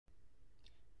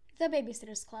The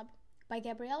Babysitter's Club by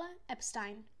Gabriela,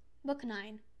 Epstein. Book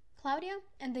 9. Claudia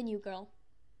and the New Girl.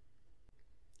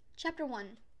 Chapter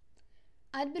 1.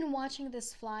 I'd been watching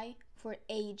this fly for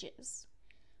ages.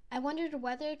 I wondered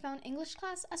whether it found English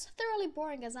class as thoroughly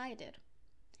boring as I did.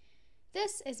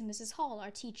 This is Mrs. Hall,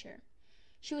 our teacher.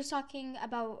 She was talking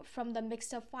about from the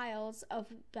mixed-up files of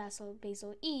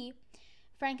Basil E.,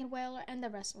 Frankenwhaler, and the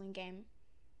wrestling game.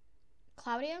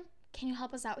 Claudia, can you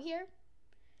help us out here?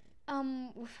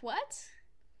 With what?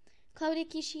 Claudia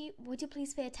Kishi, would you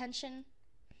please pay attention?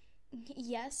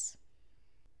 Yes.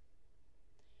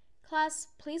 Class,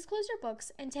 please close your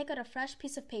books and take out a fresh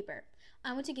piece of paper.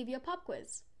 I want to give you a pop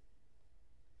quiz.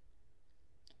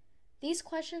 These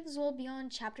questions will be on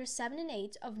Chapter 7 and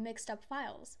 8 of Mixed Up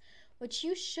Files, which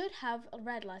you should have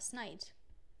read last night.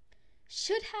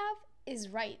 Should have is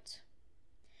right.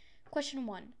 Question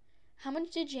 1. How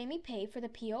much did Jamie pay for the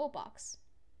P.O. box?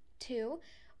 2.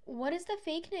 What is the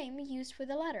fake name used for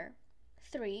the letter?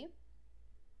 3.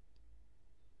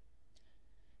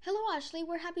 Hello, Ashley.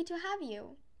 We're happy to have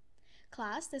you.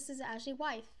 Class, this is Ashley's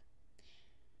wife.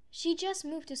 She just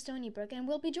moved to Stony Brook and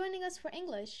will be joining us for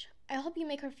English. I hope you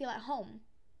make her feel at home.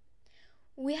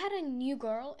 We had a new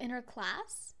girl in her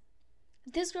class.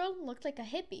 This girl looked like a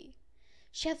hippie.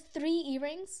 She had 3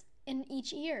 earrings in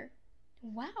each ear.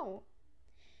 Wow.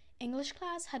 English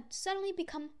class had suddenly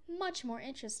become much more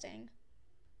interesting.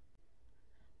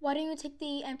 Why don't you take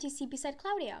the empty seat beside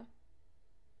Claudia?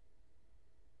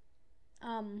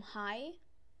 Hi?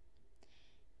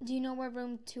 Do you know where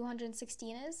room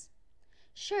 216 is?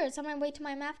 Sure, it's on my way to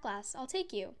my math class. I'll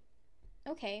take you.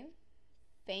 Okay,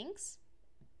 thanks.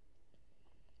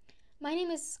 My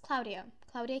name is Claudia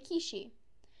Kishi.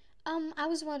 I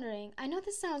was wondering, I know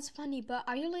this sounds funny, but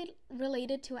are you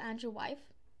related to Andrew's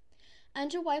wife?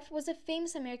 Andrew's wife was a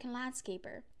famous American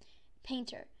landscaper,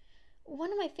 painter.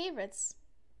 One of my favorites.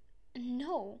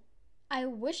 No, I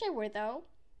wish I were though.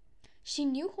 She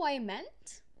knew who I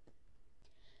meant?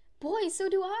 Boy, so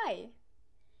do I.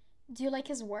 Do you like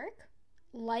his work?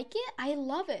 Like it? I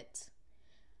love it.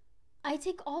 I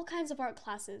take all kinds of art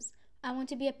classes. I want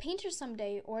to be a painter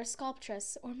someday, or a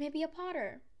sculptress, or maybe a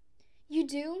potter. You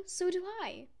do? So do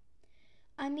I.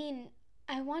 I mean,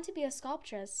 I want to be a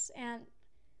sculptress, and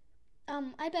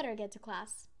I better get to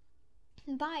class.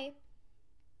 Bye.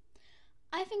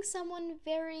 I think someone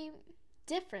very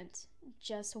different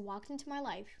just walked into my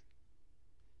life.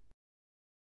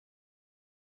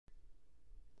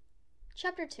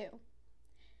 Chapter 2.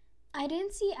 I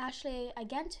didn't see Ashley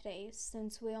again today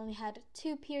since we only had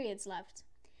 2 periods left.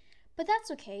 But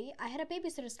that's okay, I had a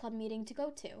Babysitter's Club meeting to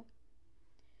go to.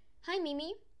 Hi,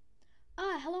 Mimi.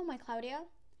 Hello, my Claudia.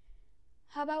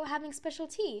 How about having special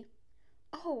tea?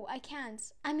 Oh, I can't.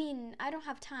 I don't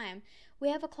have time. We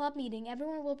have a club meeting.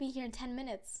 Everyone will be here in 10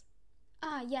 minutes.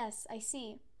 Yes, I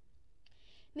see.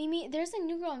 Mimi, there's a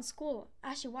new girl in school,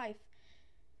 Ash's wife.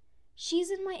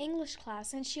 She's in my English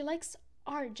class and she likes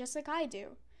art just like I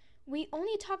do. We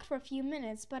only talked for a few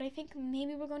minutes, but I think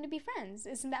maybe we're going to be friends.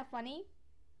 Isn't that funny?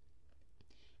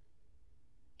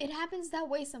 It happens that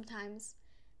way sometimes.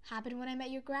 Happened when I met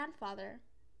your grandfather.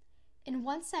 In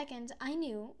 1 second, I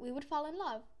knew we would fall in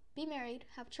love, be married,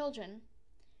 have children.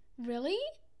 Really?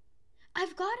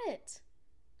 I've got it.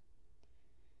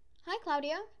 Hi,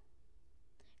 Claudia.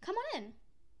 Come on in.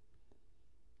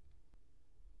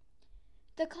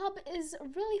 The club is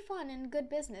really fun and good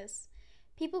business.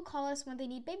 People call us when they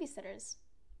need babysitters.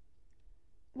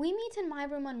 We meet in my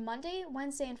room on Monday,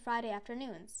 Wednesday, and Friday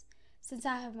afternoons, since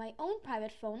I have my own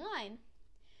private phone line.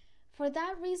 For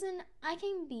that reason, I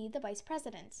can be the vice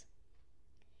president.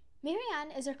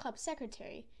 Marianne is our club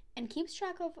secretary and keeps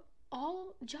track of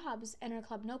all jobs in our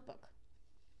club notebook.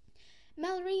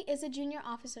 Mallory is a junior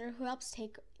officer who helps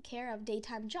take care of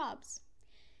daytime jobs.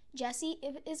 Jessie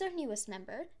is our newest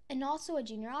member and also a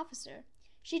junior officer.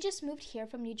 She just moved here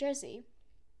from New Jersey.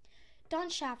 Dawn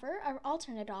Schaffer, our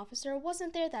alternate officer,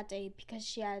 wasn't there that day because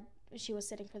she was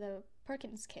sitting for the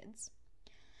Perkins kids.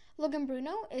 Logan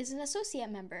Bruno is an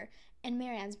associate member and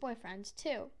Marianne's boyfriend,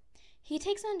 too. He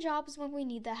takes on jobs when we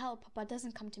need the help but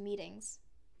doesn't come to meetings.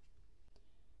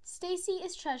 Stacy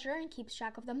is treasurer and keeps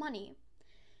track of the money.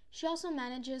 She also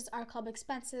manages our club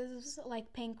expenses,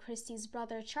 like paying Christy's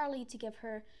brother Charlie to get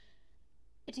her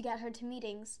to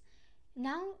meetings,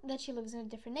 now that she lives in a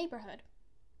different neighborhood.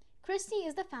 Christy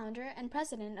is the founder and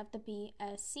president of the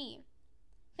BSC.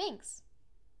 Thanks.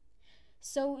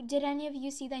 So, did any of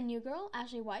you see that new girl,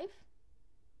 Ashley's wife?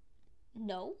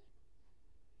 No.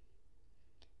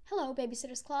 Hello,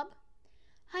 Babysitter's Club.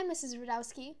 Hi, Mrs.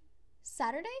 Rudowski.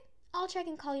 Saturday? I'll check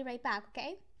and call you right back,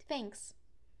 okay? Thanks.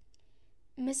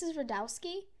 Mrs.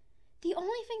 Radowski? The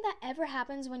only thing that ever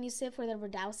happens when you sit for the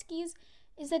Radowskis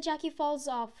is that Jackie falls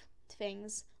off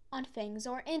things, on things,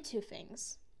 or into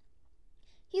things.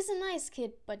 He's a nice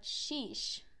kid, but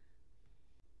sheesh.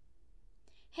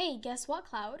 Hey, guess what,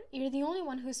 Cloud? You're the only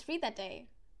one who's free that day.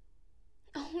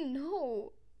 Oh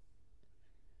no.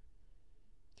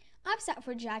 I've sat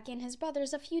for Jackie and his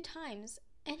brothers a few times,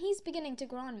 and he's beginning to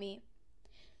grow on me.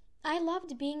 I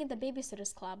loved being in the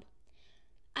Babysitters Club.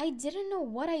 I didn't know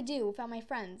what I'd do without my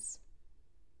friends.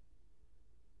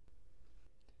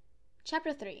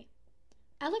 Chapter 3.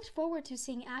 I looked forward to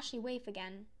seeing Ashley wave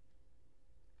again.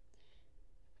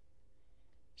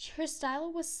 Her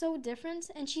style was so different,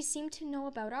 and she seemed to know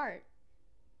about art.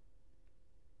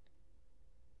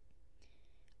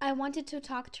 I wanted to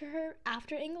talk to her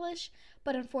after English,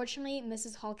 but unfortunately,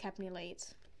 Mrs. Hall kept me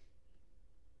late.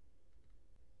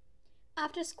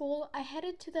 After school, I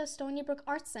headed to the Stony Brook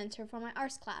Arts Center for my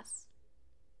arts class.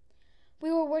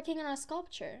 We were working on a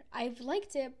sculpture. I've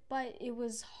liked it, but it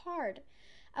was hard.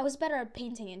 I was better at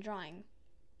painting and drawing.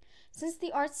 Since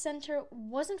the arts center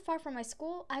wasn't far from my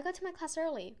school, I got to my class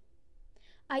early.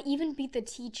 I even beat the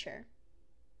teacher.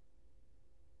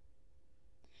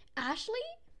 Ashley?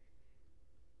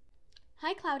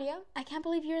 Hi, Claudia. I can't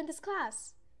believe you're in this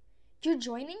class. You're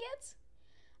joining it?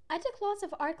 I took lots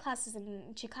of art classes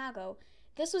in Chicago.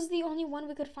 This was the only one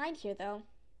we could find here, though.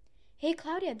 Hey,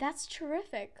 Claudia, that's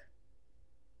terrific.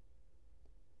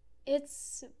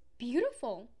 It's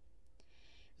beautiful.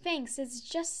 Thanks, it's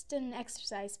just an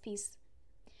exercise piece.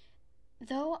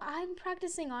 Though I'm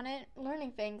practicing on it,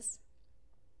 learning things.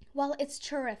 Well, it's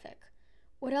terrific.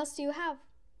 What else do you have?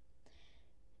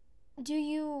 Do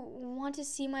you want to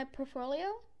see my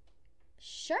portfolio?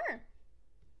 Sure.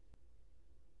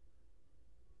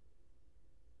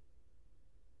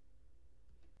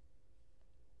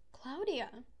 Claudia,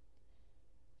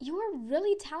 you are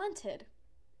really talented.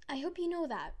 I hope you know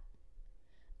that.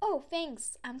 Oh,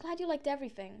 thanks. I'm glad you liked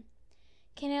everything.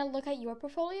 Can I look at your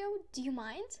portfolio? Do you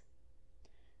mind?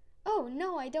 Oh,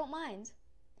 no, I don't mind.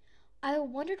 I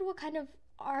wondered what kind of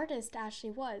artist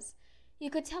Ashley was. You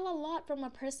could tell a lot from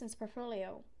a person's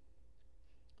portfolio.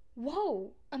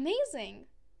 Whoa, amazing!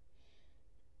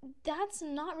 That's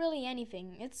not really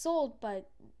anything. It's sold,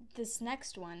 but this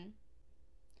next one.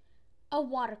 A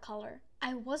watercolor.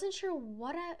 I wasn't sure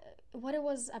what it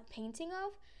was a painting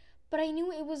of, but I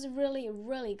knew it was really,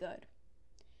 really good.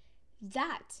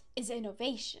 That is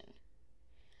innovation.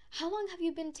 How long have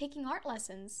you been taking art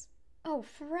lessons? Oh,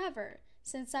 forever,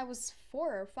 since I was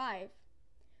 4 or 5.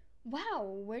 Wow,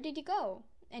 where did you go?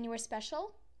 Anywhere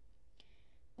special?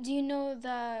 Do you know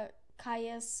the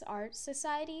Caius Art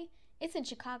Society? It's in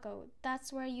Chicago.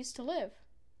 That's where I used to live.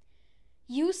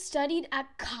 You studied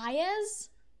at Caius?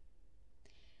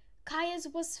 Caius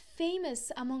was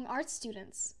famous among art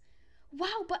students.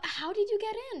 Wow, but how did you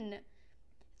get in?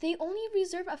 They only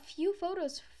reserve a few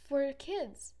photos for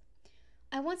kids.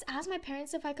 I once asked my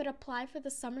parents if I could apply for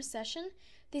the summer session.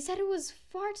 They said it was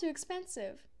far too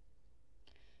expensive.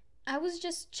 I was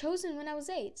just chosen when I was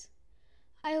 8.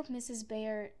 I hope Mrs.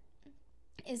 Bayer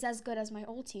is as good as my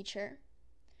old teacher.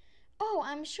 Oh,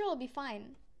 I'm sure it'll be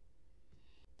fine.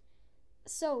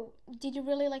 So, did you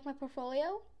really like my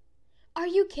portfolio? Are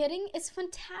you kidding? It's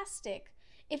fantastic.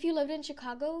 If you lived in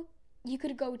Chicago, you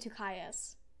could go to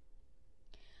Caius.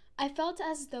 I felt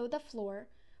as though the floor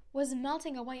was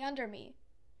melting away under me.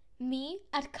 Me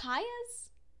at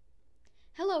Caius?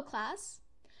 Hello, class.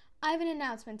 I have an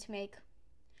announcement to make.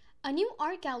 A new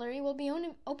art gallery will be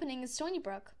opening in Stony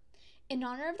Brook. In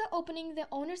honor of the opening, the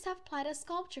owners have planned a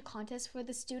sculpture contest for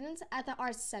the students at the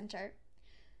Arts Center.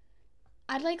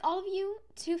 I'd like all of you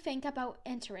to think about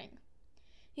entering.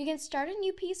 You can start a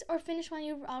new piece or finish one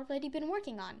you've already been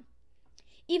working on.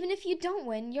 Even if you don't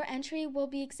win, your entry will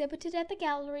be exhibited at the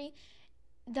gallery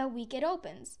the week it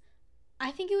opens. I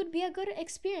think it would be a good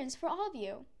experience for all of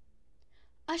you.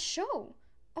 A show?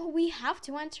 Oh, we have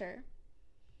to enter.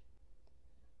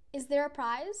 Is there a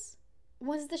prize?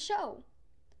 What's the show?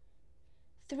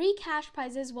 3 cash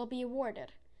prizes will be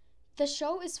awarded. The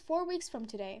show is 4 weeks from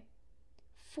today.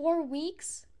 4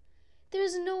 weeks?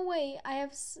 There's no way I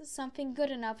have something good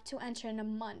enough to enter in a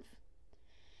month.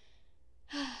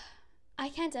 I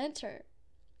can't enter.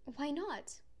 Why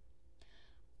not?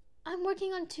 I'm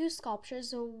working on 2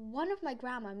 sculptures, one of my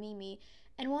grandma, Mimi,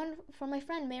 and one for my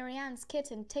friend Marianne's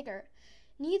kitten, Tigger.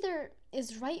 Neither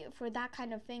is right for that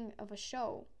kind of thing of a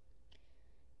show.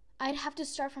 I'd have to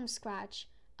start from scratch.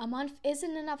 A month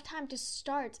isn't enough time to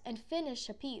start and finish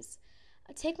a piece.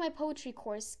 Take my poetry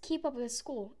course, keep up with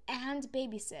school, and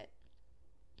babysit.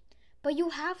 But you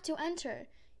have to enter.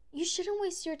 You shouldn't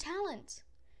waste your talent.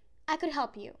 I could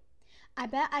help you. I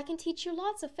bet I can teach you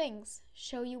lots of things,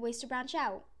 show you ways to branch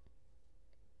out.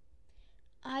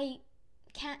 I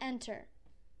can't enter.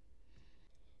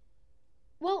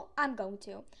 Well, I'm going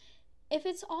to. If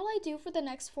it's all I do for the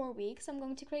next 4 weeks, I'm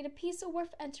going to create a piece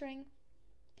worth entering.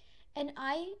 And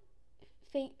I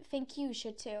think you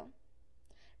should too.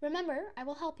 Remember, I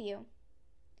will help you.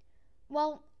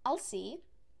 Well, I'll see.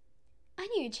 I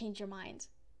knew you'd change your mind.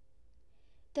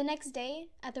 The next day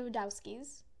at the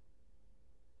Rudowskis.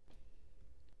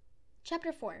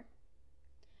 Chapter 4.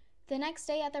 The next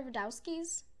day at the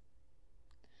Rudowskis.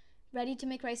 Ready to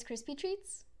make Rice Krispie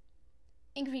treats?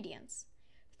 Ingredients: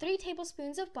 3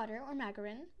 tablespoons of butter or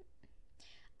margarine,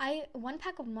 1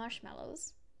 pack of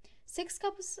marshmallows, 6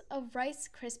 cups of Rice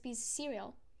Krispies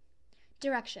cereal.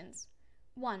 Directions: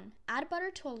 1. Add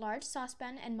butter to a large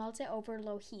saucepan and melt it over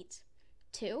low heat.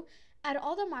 2. Add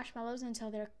all the marshmallows until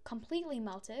they're completely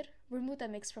melted. Remove the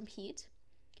mix from heat.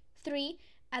 3.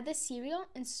 Add the cereal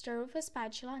and stir with a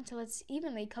spatula until it's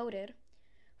evenly coated.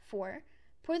 4.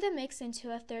 Pour the mix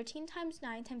into a 13 x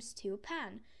 9 x 2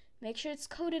 pan. Make sure it's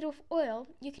coated with oil.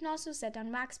 You can also set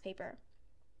down wax paper.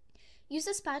 Use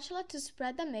a spatula to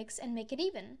spread the mix and make it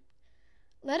even.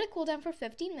 Let it cool down for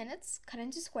 15 minutes, cut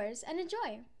into squares, and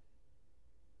enjoy.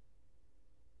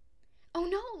 Oh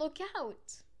no, look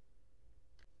out!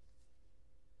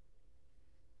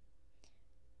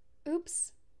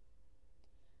 Oops.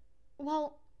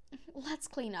 Well, let's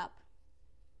clean up.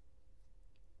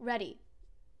 Ready.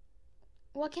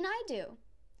 What can I do?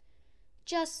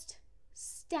 Just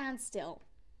stand still.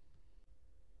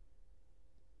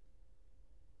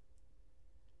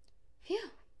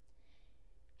 Phew.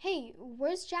 Hey,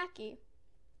 where's Jackie?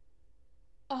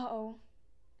 Uh-oh.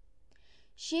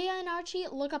 Shia and Archie,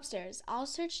 look upstairs. I'll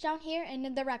search down here and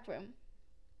in the rec room.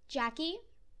 Jackie?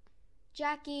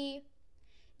 Jackie?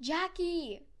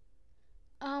 Jackie!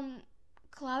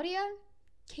 Claudia?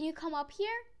 Can you come up here?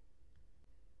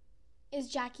 Is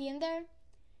Jackie in there?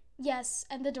 Yes,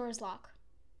 and the door's locked.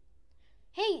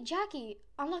 Hey, Jackie,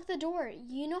 unlock the door.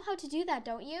 You know how to do that,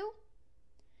 don't you?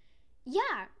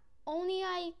 Yeah, only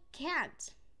I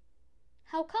can't.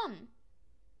 How come?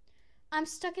 I'm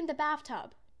stuck in the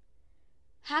bathtub.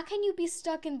 How can you be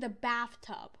stuck in the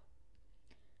bathtub?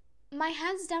 My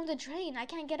hand's down the drain. I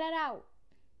can't get it out.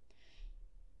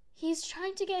 He's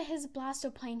trying to get his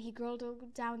blastoplane he grilled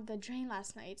down the drain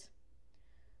last night.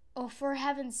 Oh, for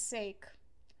heaven's sake.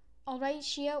 All right,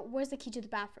 Shia, where's the key to the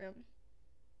bathroom?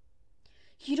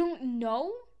 You don't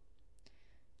know?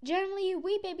 Generally,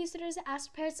 we babysitters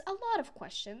ask parents a lot of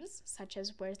questions, such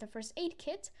as where's the first aid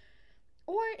kit,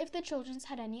 or if the children's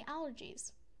had any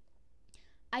allergies.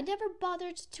 I never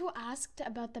bothered to ask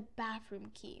about the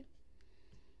bathroom key.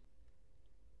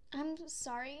 I'm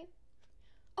sorry.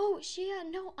 Oh, Shia,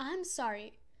 no, I'm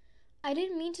sorry. I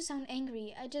didn't mean to sound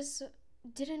angry. I just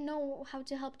didn't know how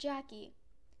to help Jackie.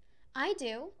 I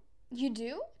do. You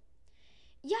do?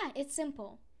 Yeah, it's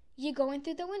simple. You go in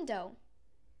through the window.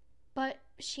 But,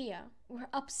 Shia, we're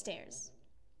upstairs.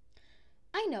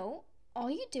 I know. All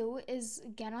you do is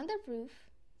get on the roof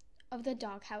of the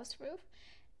doghouse roof,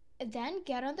 then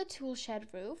get on the tool shed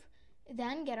roof,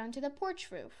 then get onto the porch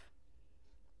roof.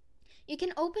 You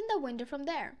can open the window from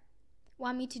there.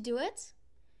 Want me to do it?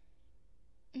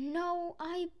 No,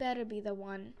 I better be the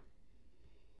one.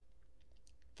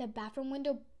 The bathroom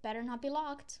window better not be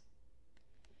locked.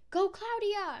 Go,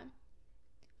 Claudia!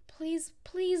 Please,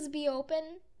 please be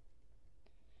open.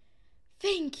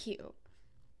 Thank you.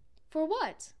 For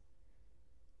what?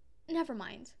 Never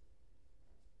mind.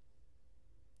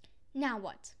 Now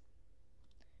what?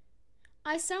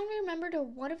 I suddenly remembered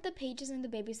one of the pages in the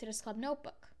Babysitter's Club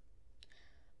notebook.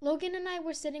 Logan and I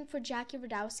were sitting for Jackie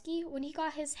Radowski when he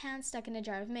got his hand stuck in a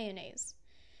jar of mayonnaise.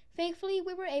 Thankfully,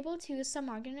 we were able to use some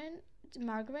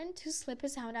margarine to slip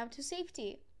his hand out to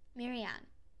safety. Marianne.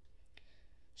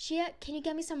 Shia, can you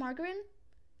get me some margarine?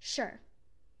 Sure.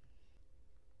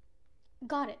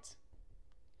 Got it.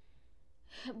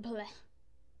 Bleh.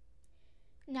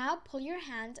 Now pull your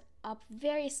hand up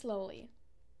very slowly.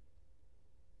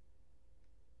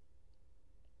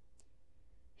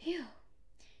 Phew.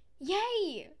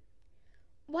 Yay!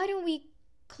 Why don't we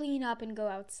clean up and go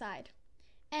outside?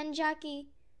 And Jackie,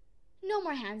 no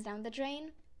more hands down the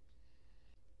drain.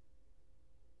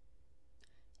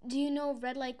 Do you know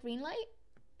red light, green light?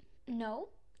 No.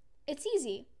 It's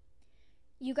easy.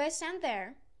 You guys stand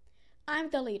there.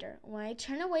 I'm the leader. When I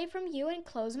turn away from you and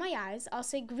close my eyes, I'll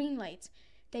say green light.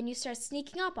 Then you start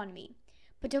sneaking up on me.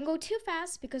 But don't go too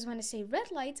fast, because when I say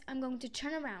red light, I'm going to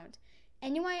turn around.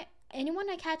 Anyone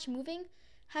I catch moving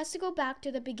has to go back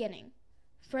to the beginning.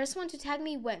 First one to tag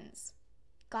me wins.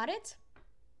 Got it?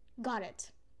 Got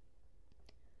it.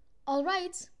 All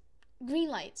right. Green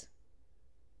light.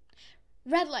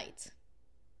 Red light.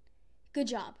 Good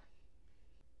job.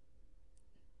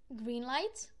 Green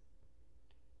light.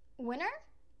 Winner?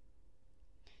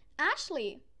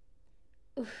 Ashley.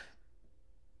 Oof.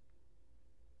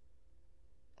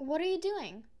 What are you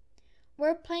doing?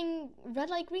 We're playing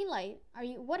red light, green light.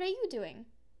 What are you doing?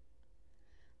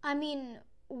 I mean,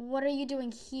 what are you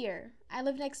doing here? I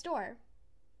live next door.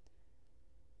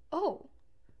 Oh.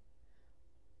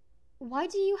 Why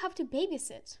do you have to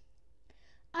babysit?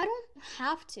 I don't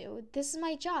have to. This is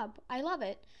my job. I love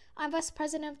it. I'm vice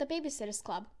president of the Babysitters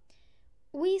Club.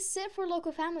 We sit for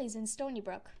local families in Stony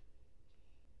Brook.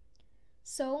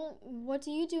 So, what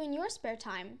do you do in your spare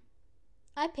time?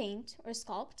 I paint or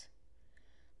sculpt.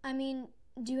 I mean,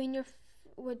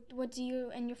 what do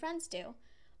you and your friends do?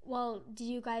 Well, do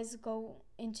you guys go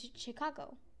into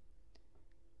Chicago?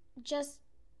 Just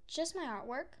my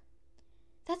artwork.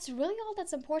 That's really all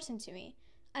that's important to me.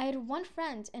 I had one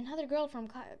friend, another girl from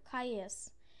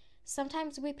Cayas.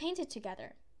 Sometimes we painted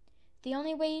together. The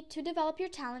only way to develop your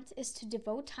talent is to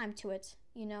devote time to it,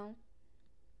 you know.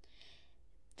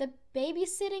 The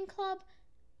babysitting club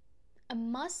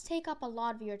must take up a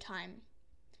lot of your time.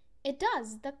 It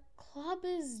does. The club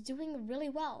is doing really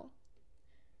well.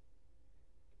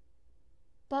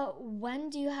 But when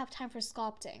do you have time for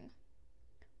sculpting?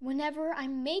 Whenever I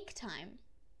make time.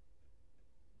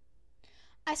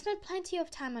 I spend plenty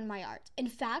of time on my art. In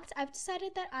fact, I've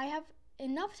decided that I have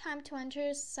enough time to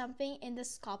enter something in the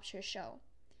sculpture show.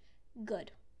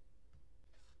 Good.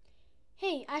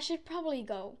 Hey, I should probably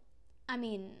go. I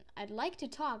mean, I'd like to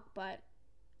talk, but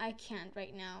I can't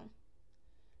right now.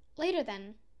 Later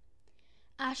then.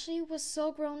 Ashley was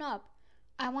so grown up.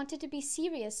 I wanted to be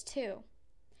serious too.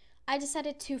 I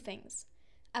decided two things.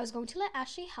 I was going to let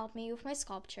Ashley help me with my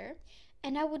sculpture,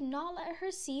 and I would not let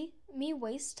her see me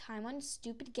waste time on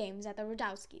stupid games at the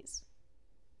Rudowskis.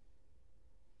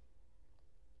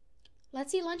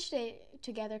 Let's eat lunch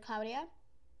together, Claudia.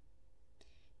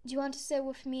 Do you want to sit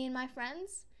with me and my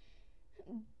friends?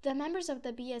 The members of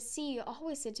the BSC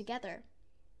always sit together.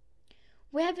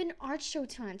 We have an art show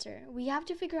to enter. We have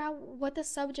to figure out what the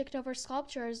subject of our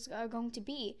sculptures are going to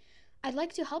be. I'd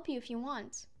like to help you if you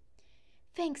want.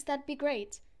 Thanks, that'd be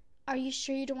great. Are you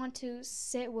sure you don't want to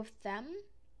sit with them?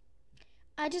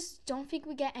 I just don't think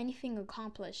we get anything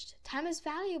accomplished. Time is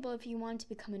valuable if you want to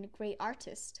become a great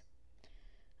artist.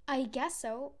 I guess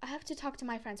so. I have to talk to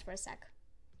my friends for a sec.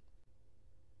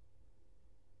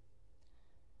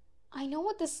 I know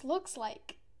what this looks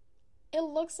like. It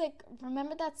looks like,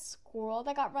 remember that squirrel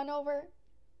that got run over?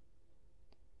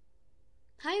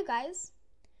 Hi, you guys.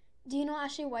 Do you know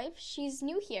Ashley's wife? She's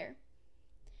new here.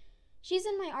 She's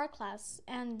in my art class,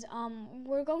 and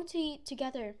we're going to eat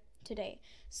together today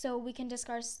so we can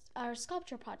discuss our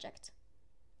sculpture project.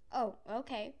 Oh,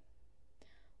 okay.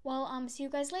 Well, see you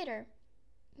guys later.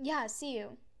 Yeah, see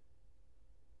you.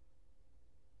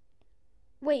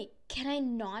 Wait, can I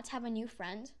not have a new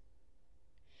friend?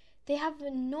 They have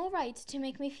no right to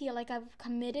make me feel like I've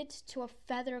committed to a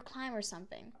feather climb or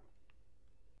something.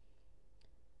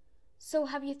 So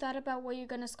have you thought about what you're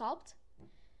going to sculpt?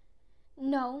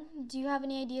 No. Do you have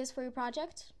any ideas for your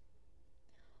project?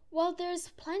 Well, there's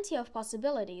plenty of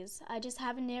possibilities. I just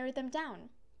haven't narrowed them down.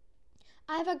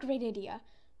 I have a great idea.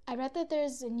 I read that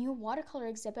there's a new watercolor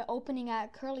exhibit opening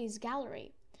at Curly's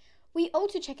gallery. We ought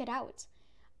to check it out.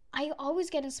 I always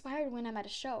get inspired when I'm at a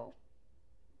show.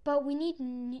 But we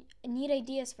need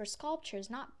ideas for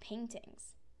sculptures, not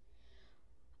paintings.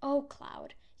 Oh,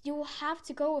 Cloud, you will have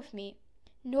to go with me.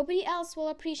 Nobody else will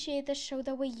appreciate the show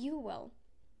the way you will.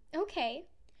 Okay.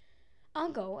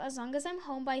 I'll go as long as I'm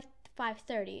home by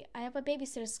 5:30. I have a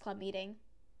babysitters club meeting.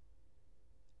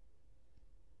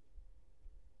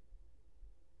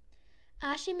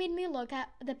 Ashley made me look at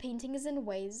the paintings in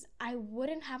ways I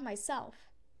wouldn't have myself.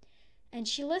 And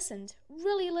she listened,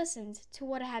 really listened to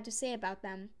what I had to say about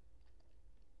them.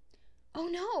 Oh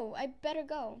no, I better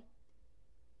go.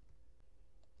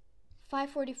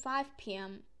 5:45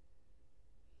 p.m.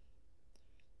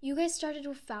 You guys started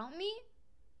without me?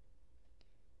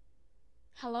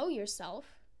 Hello,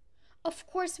 yourself. Of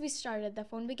course we started. The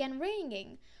phone began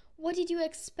ringing. What did you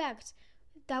expect?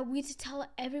 That we'd tell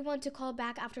everyone to call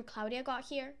back after Claudia got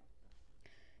here?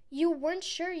 You weren't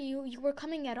sure you were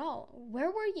coming at all.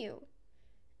 Where were you?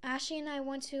 Ashley and I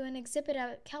went to an exhibit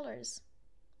at Keller's.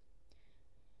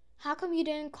 How come you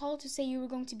didn't call to say you were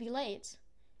going to be late?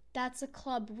 That's a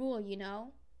club rule, you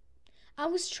know. I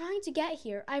was trying to get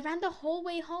here. I ran the whole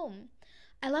way home.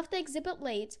 I left the exhibit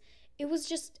late. It was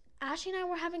just Ashley and I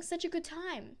were having such a good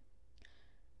time.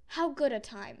 How good a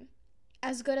time?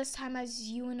 As good a time as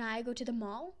you and I go to the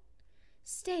mall?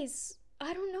 Stace,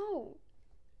 I don't know.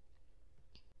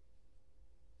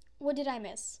 What did I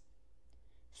miss?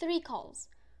 3 calls.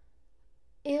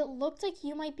 It looked like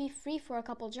you might be free for a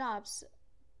couple jobs,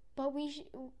 but we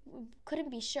couldn't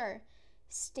be sure.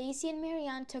 Stacy and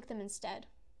Marianne took them instead.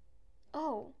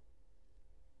 Oh.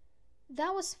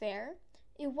 That was fair.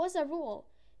 It was a rule.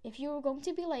 If you were going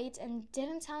to be late and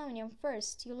didn't tell anyone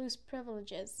first, you lose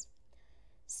privileges.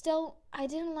 Still, I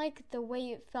didn't like the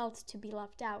way it felt to be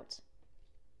left out.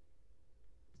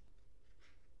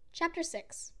 Chapter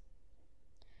 6.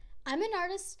 I'm an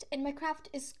artist and my craft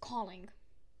is calling.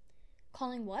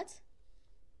 Calling what?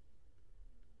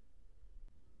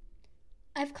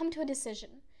 I've come to a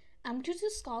decision. I'm going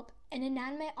to sculpt an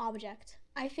inanimate object.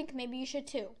 I think maybe you should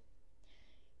too.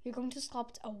 You're going to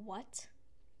sculpt a what?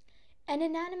 An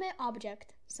inanimate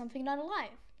object, something not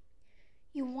alive.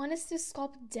 You want us to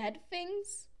sculpt dead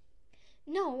things?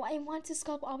 No, I want to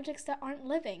sculpt objects that aren't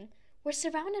living. We're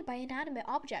surrounded by inanimate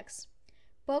objects.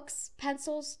 Books,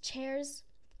 pencils, chairs,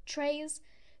 trays,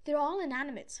 they're all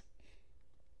inanimate.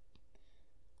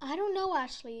 I don't know,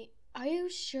 Ashley. Are you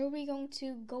sure we're going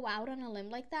to go out on a limb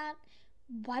like that?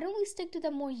 Why don't we stick to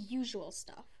the more usual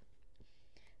stuff?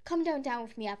 Come downtown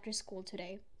with me after school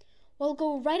today. We'll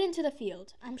go right into the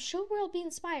field. I'm sure we'll be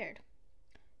inspired.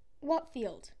 What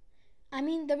field? I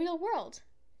mean the real world.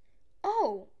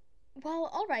 Oh, well,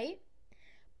 all right.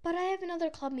 But I have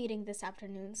another club meeting this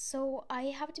afternoon, so I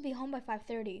have to be home by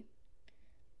 5:30.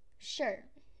 Sure,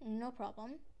 no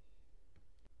problem.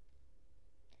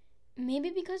 Maybe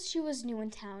because she was new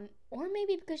in town, or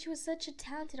maybe because she was such a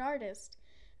talented artist,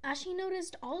 Ashley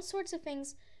noticed all sorts of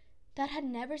things that had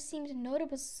never seemed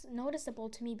noticeable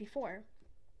to me before.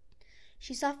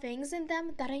 She saw things in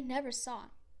them that I never saw.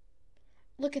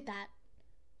 Look at that.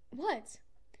 What?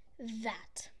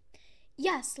 That.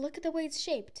 Yes, look at the way it's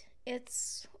shaped.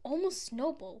 It's almost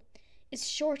noble. It's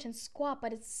short and squat,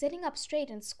 but it's sitting up straight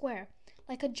and square,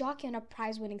 like a jockey on a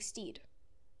prize-winning steed.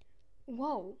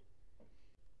 Whoa.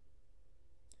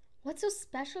 What's so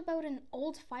special about an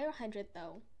old fire hydrant,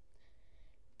 though?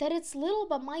 That it's little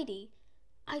but mighty.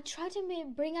 I try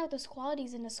to bring out those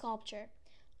qualities in a sculpture.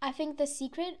 I think the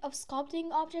secret of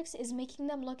sculpting objects is making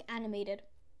them look animated.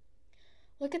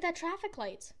 Look at that traffic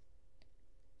light.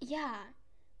 Yeah,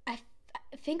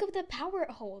 think of the power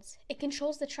it holds. It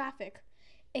controls the traffic.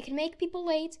 It can make people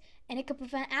late, and it can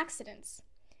prevent accidents.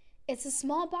 It's a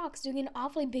small box doing an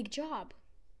awfully big job.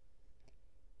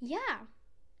 Yeah.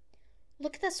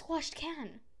 Look at that squashed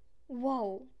can.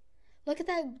 Whoa. Look at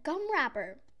that gum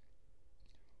wrapper.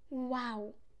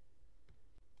 Wow.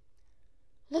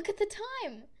 Look at the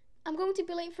time. I'm going to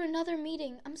be late for another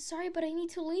meeting. I'm sorry, but I need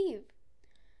to leave.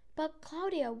 But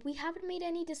Claudia, we haven't made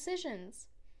any decisions.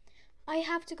 I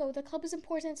have to go. The club is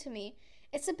important to me.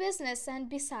 It's a business, and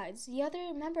besides, the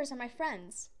other members are my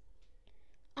friends.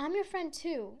 I'm your friend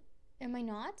too. Am I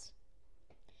not?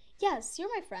 Yes,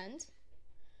 you're my friend.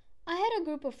 I had a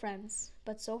group of friends,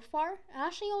 but so far,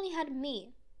 Ashley only had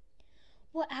me.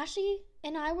 What Ashley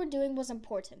and I were doing was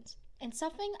important, and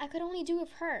something I could only do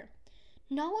with her,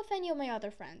 not with any of my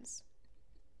other friends.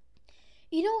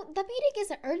 You know, the meeting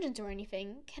isn't urgent or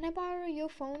anything. Can I borrow your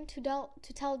phone to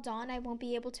tell Dawn I won't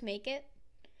be able to make it?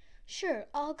 Sure,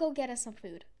 I'll go get us some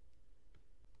food.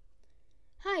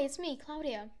 Hi, it's me,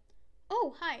 Claudia.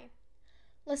 Oh, hi.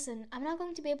 Listen, I'm not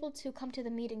going to be able to come to the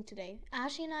meeting today.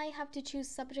 Ashley and I have to choose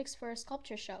subjects for a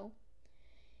sculpture show.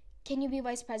 Can you be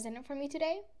vice president for me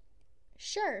today?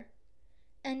 Sure.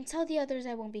 And tell the others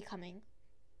I won't be coming.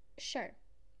 Sure.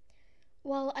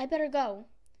 Well, I better go.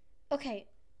 Okay,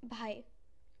 bye.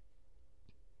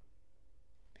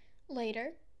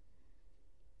 Later.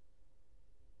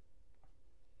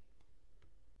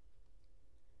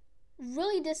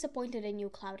 Really disappointed in you,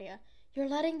 Claudia. You're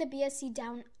letting the BSC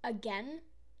down again?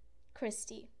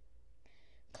 Christy.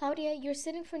 Claudia, you're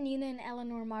sitting for Nina and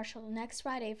Eleanor Marshall next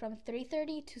Friday from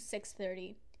 3:30 to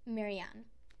 6:30. Marianne.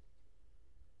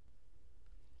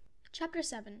 Chapter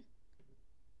 7.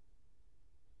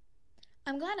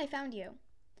 I'm glad I found you.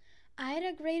 I had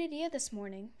a great idea this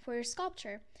morning for your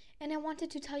sculpture, and I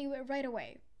wanted to tell you it right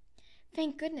away.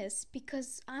 Thank goodness,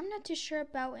 because I'm not too sure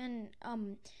about an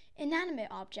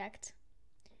inanimate object.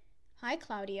 Hi,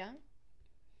 Claudia.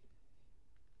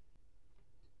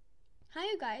 Hi,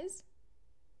 you guys.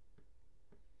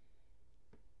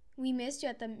 We missed you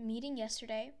at the meeting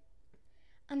yesterday.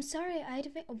 I'm sorry,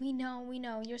 we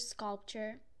know, your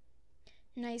sculpture.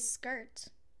 Nice skirt.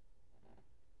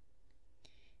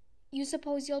 You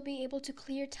suppose you'll be able to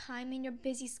clear time in your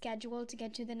busy schedule to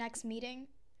get to the next meeting?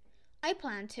 I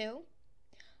plan to.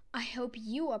 I hope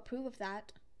you approve of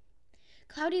that.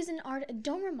 Claudia's in art,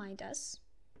 don't remind us.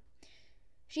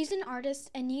 She's an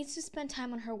artist and needs to spend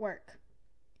time on her work.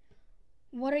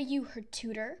 What are you, her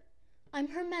tutor? I'm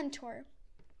her mentor.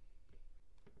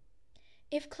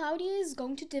 If Claudia is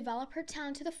going to develop her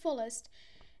talent to the fullest,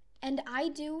 and I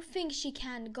do think she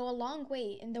can go a long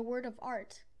way in the world of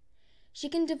art, she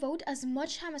can devote as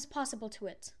much time as possible to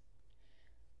it.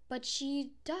 But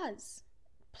she does.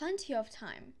 Plenty of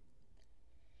time.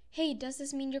 Hey, does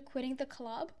this mean you're quitting the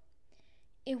club?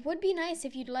 It would be nice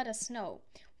if you'd let us know.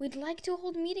 We'd like to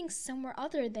hold meetings somewhere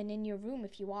other than in your room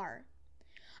if you are.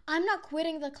 I'm not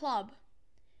quitting the club.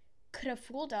 Could have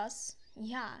fooled us.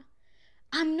 Yeah.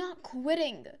 I'm not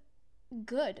quitting.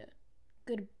 Good.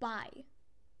 Goodbye.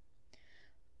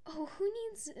 Oh, who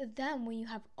needs them when you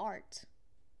have art?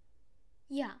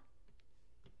 Yeah.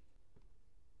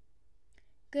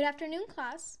 Good afternoon,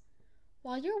 class.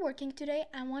 While you're working today,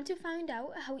 I want to find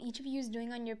out how each of you is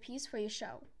doing on your piece for your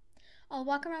show. I'll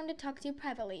walk around and talk to you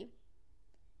privately.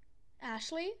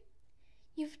 Ashley,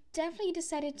 you've definitely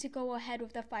decided to go ahead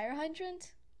with the fire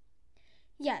hydrant?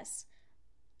 Yes.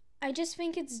 I just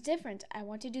think it's different. I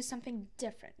want to do something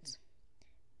different.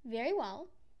 Very well.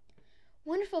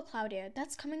 Wonderful, Claudia.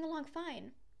 That's coming along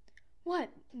fine. What,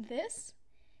 this?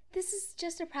 This is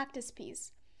just a practice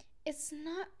piece. It's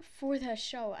not for the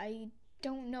show. I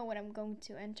don't know what I'm going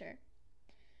to enter.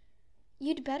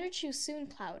 You'd better choose soon,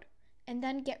 Cloud, and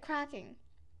then get cracking.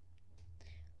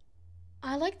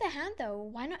 I like the hand, though.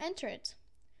 Why not enter it?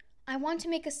 I want to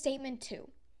make a statement, too.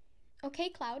 Okay,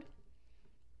 Cloud.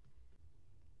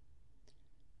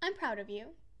 I'm proud of you.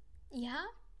 Yeah?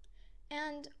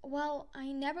 And, well,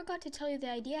 I never got to tell you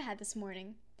the idea I had this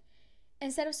morning.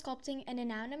 Instead of sculpting an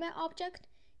inanimate object,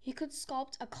 you could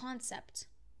sculpt a concept.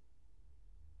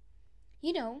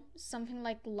 You know, something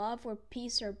like love or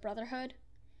peace or brotherhood.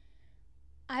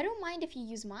 I don't mind if you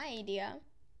use my idea.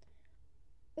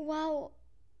 Well,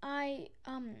 I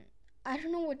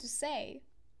don't know what to say.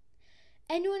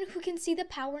 Anyone who can see the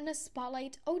power in a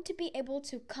spotlight ought to be able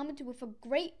to come up with a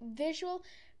great visual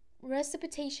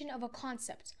representation of a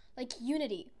concept, like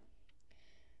unity.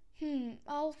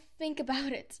 I'll think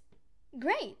about it.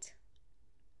 Great!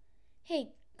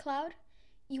 Hey, Cloud,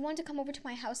 you want to come over to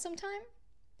my house sometime?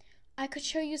 I could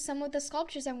show you some of the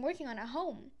sculptures I'm working on at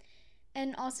home,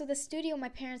 and also the studio my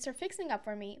parents are fixing up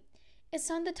for me. It's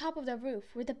on the top of the roof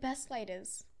where the best light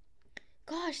is.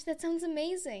 Gosh, that sounds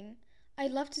amazing.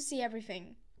 I'd love to see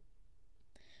everything.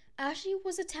 Ashley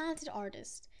was a talented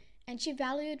artist, and she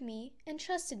valued me and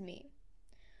trusted me.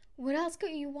 What else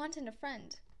could you want in a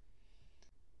friend?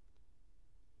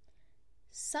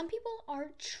 Some people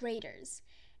are traitors,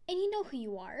 and you know who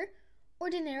you are.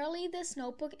 Ordinarily, this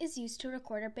notebook is used to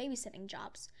record our babysitting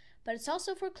jobs, but it's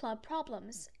also for club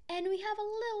problems, and we have a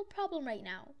little problem right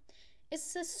now.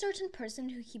 It's a certain person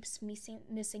who keeps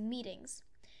missing meetings.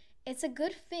 It's a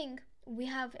good thing we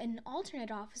have an alternate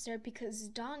officer because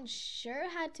Don sure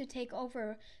had to take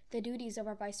over the duties of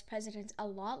our vice president a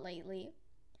lot lately.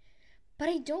 But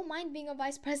I don't mind being a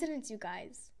vice president, you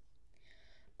guys.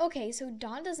 Okay, so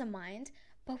Don doesn't mind,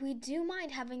 but we do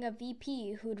mind having a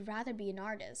VP who'd rather be an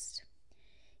artist.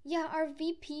 Yeah, our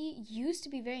VP used to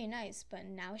be very nice, but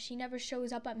now she never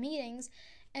shows up at meetings,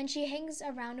 and she hangs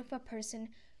around with a person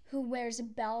who wears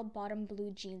bell-bottom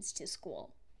blue jeans to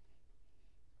school.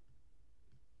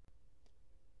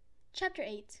 Chapter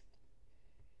 8.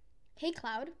 Hey,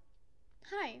 Cloud.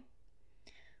 Hi.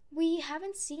 We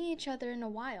haven't seen each other in a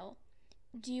while.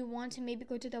 Do you want to maybe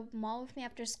go to the mall with me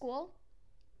after school?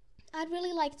 I'd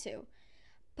really like to,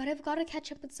 but I've got to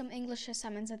catch up with some English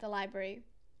assignments at the library.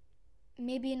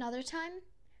 Maybe another time?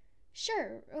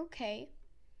 Sure, okay.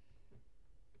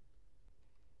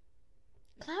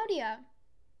 Claudia!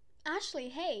 Ashley,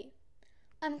 hey!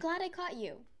 I'm glad I caught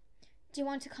you. Do you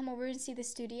want to come over and see the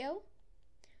studio?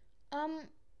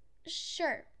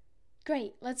 Sure.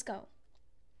 Great, let's go.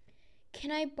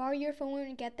 Can I borrow your phone when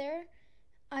we get there?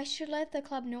 I should let the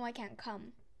club know I can't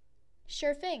come.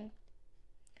 Sure thing.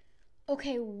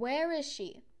 Okay, where is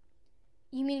she?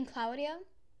 You mean Claudia?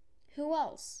 Who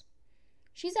else?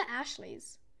 She's at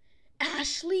Ashley's.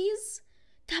 Ashley's?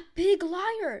 That big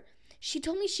liar! She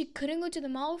told me she couldn't go to the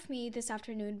mall with me this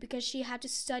afternoon because she had to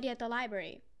study at the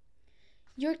library.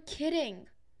 You're kidding.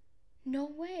 No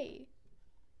way.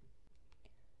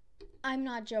 I'm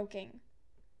not joking.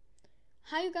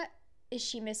 Is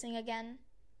she missing again?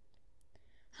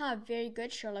 Very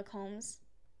good, Sherlock Holmes.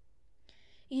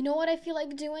 You know what I feel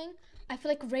like doing? I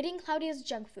feel like raiding Claudia's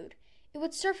junk food. It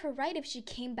would serve her right if she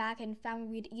came back and found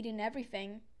we'd eaten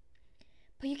everything.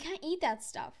 But you can't eat that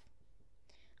stuff.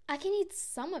 I can eat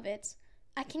some of it.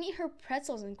 I can eat her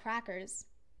pretzels and crackers.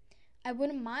 I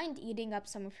wouldn't mind eating up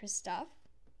some of her stuff.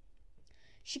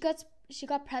 She She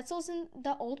got pretzels in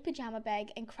the old pajama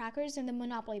bag and crackers in the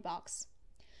Monopoly box.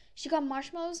 She got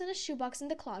marshmallows in a shoebox in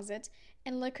the closet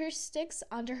and licorice sticks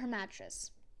under her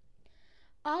mattress.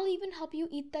 I'll even help you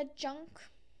eat that junk.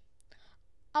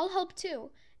 I'll help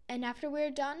too. And after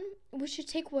we're done, we should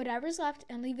take whatever's left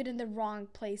and leave it in the wrong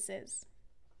places.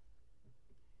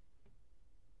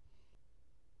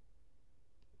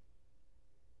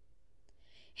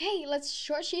 Hey, let's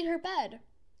short sheet her bed.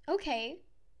 Okay.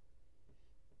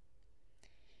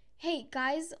 Hey,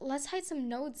 guys, let's hide some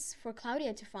notes for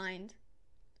Claudia to find.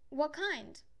 What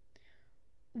kind?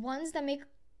 Ones that make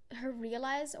her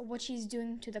realize what she's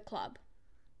doing to the club.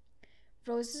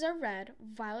 Roses are red,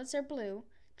 violets are blue,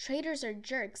 traitors are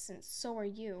jerks, and so are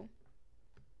you.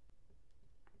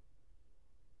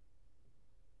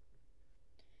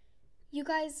 You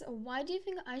guys, why do you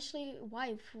think Ashley's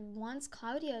wife wants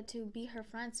Claudia to be her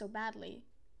friend so badly?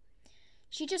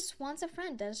 She just wants a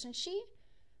friend, doesn't she?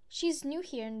 She's new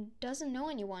here and doesn't know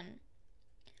anyone.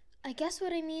 I guess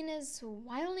what I mean is,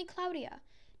 why only Claudia?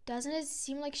 Doesn't it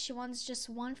seem like she wants just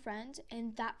one friend,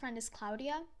 and that friend is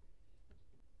Claudia?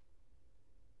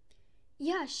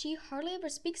 Yeah, she hardly ever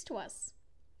speaks to us.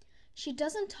 She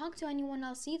doesn't talk to anyone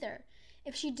else either.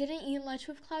 If she didn't eat lunch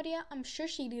with Claudia, I'm sure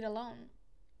she'd eat alone.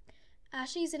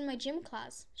 Ashley's in my gym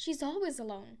class. She's always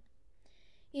alone.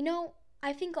 You know,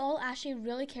 I think all Ashley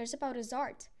really cares about is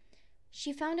art.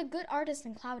 She found a good artist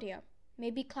in Claudia.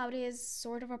 Maybe Claudia is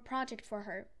sort of a project for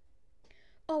her.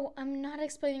 Oh, I'm not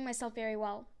explaining myself very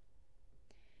well.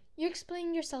 You're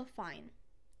explaining yourself fine.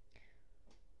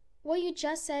 What you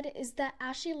just said is that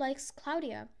Ashley likes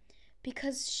Claudia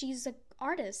because she's an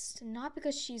artist, not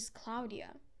because she's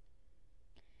Claudia.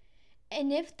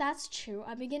 And if that's true,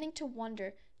 I'm beginning to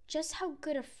wonder just how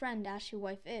good a friend Ashley's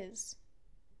wife is.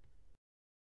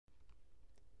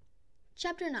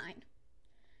 Chapter 9.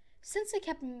 Since I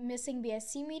kept missing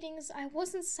BSC meetings, I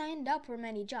wasn't signed up for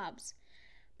many jobs,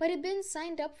 but I'd been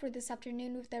signed up for this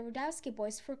afternoon with the Rudowski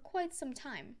boys for quite some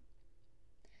time.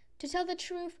 To tell the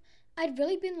truth, I'd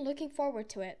really been looking forward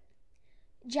to it.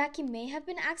 Jackie may have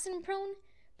been accident-prone,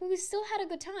 but we still had a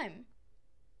good time.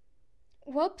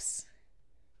 Whoops.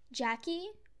 Jackie?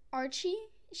 Archie?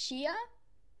 Shia?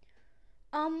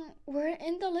 We're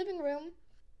in the living room.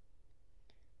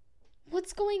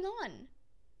 What's going on?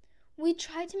 We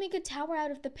tried to make a tower out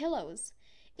of the pillows.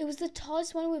 It was the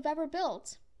tallest one we've ever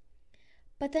built.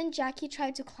 But then Jackie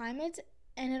tried to climb it,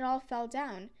 and it all fell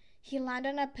down. He landed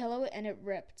on a pillow, and it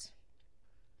ripped.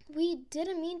 We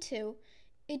didn't mean to.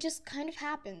 It just kind of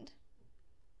happened.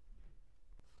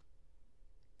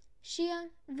 Shia,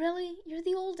 really? You're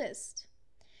the oldest.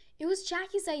 It was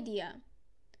Jackie's idea.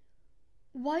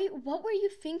 What were you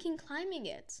thinking climbing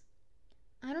it?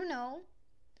 I don't know.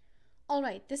 All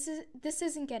right, this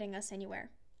isn't getting us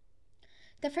anywhere.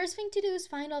 The first thing to do is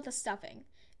find all the stuffing.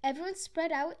 Everyone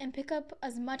spread out and pick up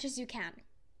as much as you can.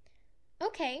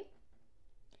 Okay.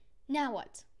 Now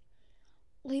what?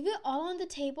 Leave it all on the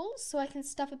table so I can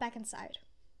stuff it back inside.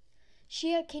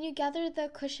 Shia, can you gather the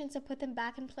cushions and put them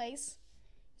back in place?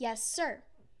 Yes, sir.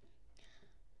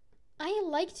 I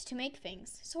liked to make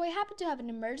things, so I happened to have an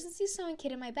emergency sewing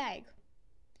kit in my bag.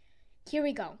 Here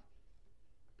we go.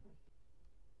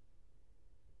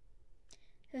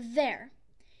 There.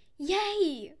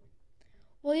 Yay!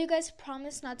 Will you guys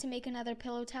promise not to make another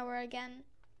pillow tower again?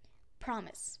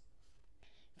 Promise.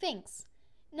 Thanks.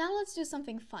 Now let's do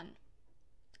something fun.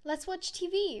 Let's watch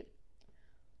TV.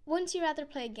 Wouldn't you rather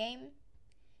play a game?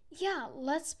 Yeah,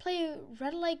 let's play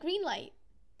red light, green light.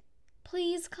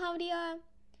 Please, Claudia.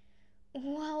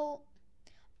 Well,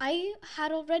 I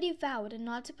had already vowed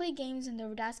not to play games in the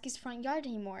Rudowski's front yard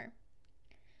anymore.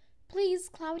 Please,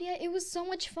 Claudia, it was so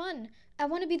much fun. I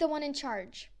want to be the one in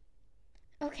charge.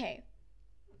 Okay.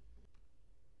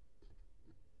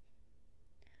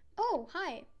 Oh,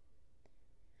 hi.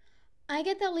 I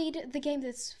get to lead the game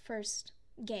this first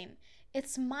game.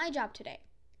 It's my job today.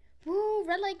 Woo,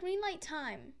 red light, green light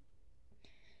time.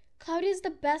 Claudia's the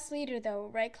best leader though,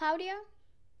 right, Claudia?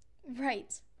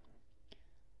 Right.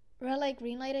 Red light,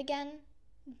 green light again?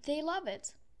 They love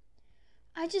it.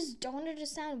 I just don't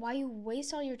understand why you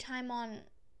waste all your time on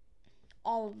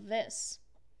all this.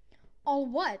 All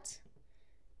what?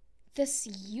 This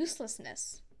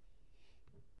uselessness.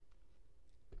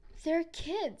 They're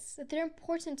kids. They're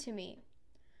important to me.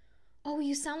 Oh,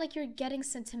 you sound like you're getting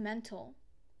sentimental.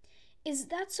 Is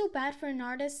that so bad for an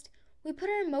artist? We put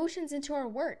our emotions into our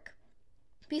work.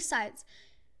 Besides,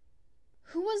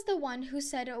 who was the one who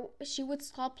said she would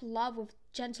sculpt love with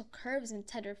gentle curves and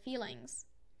tender feelings?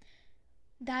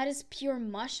 That is pure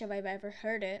mush if I've ever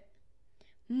heard it.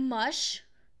 Mush?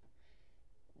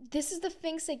 This is the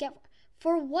things they get.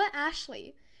 For what,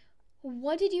 Ashley?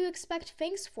 What did you expect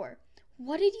thanks for?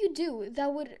 What did you do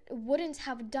that wouldn't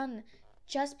have done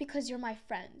just because you're my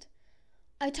friend?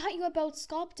 I taught you about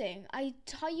sculpting. I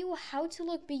taught you how to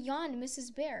look beyond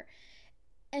Mrs. Bear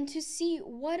and to see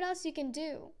what else you can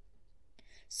do.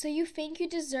 So you think you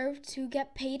deserve to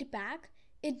get paid back?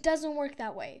 It doesn't work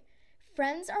that way.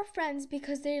 Friends are friends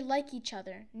because they like each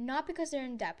other, not because they're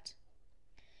in debt.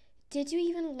 Did you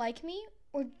even like me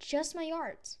or just my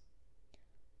art?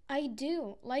 I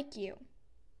do like you.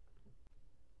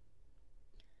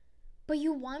 But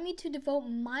you want me to devote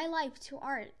my life to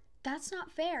art. That's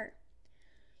not fair.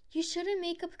 You shouldn't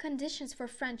make up conditions for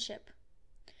friendship.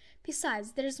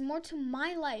 Besides, there's more to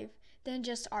my life than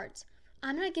just art.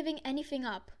 I'm not giving anything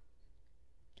up.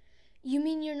 You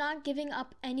mean you're not giving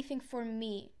up anything for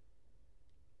me?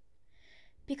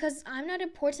 Because I'm not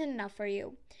important enough for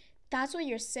you. That's what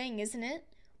you're saying, isn't it?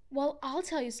 Well, I'll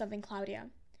tell you something, Claudia.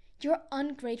 You're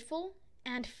ungrateful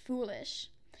and foolish.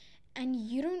 And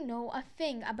you don't know a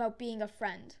thing about being a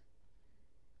friend.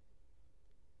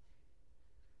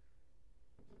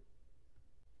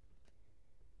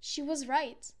 She was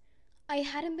right. I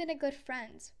hadn't been a good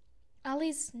friend. At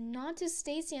least not to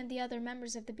Stacy and the other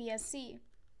members of the BSC.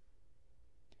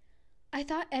 I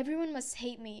thought everyone must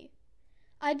hate me.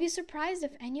 I'd be surprised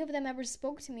if any of them ever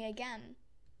spoke to me again.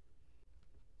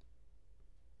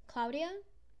 Claudia?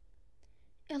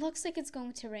 It looks like it's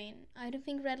going to rain. I don't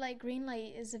think red light, green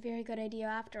light is a very good idea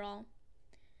after all.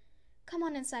 Come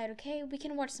on inside, okay? We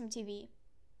can watch some TV.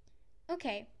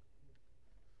 Okay.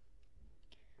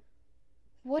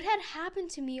 What had happened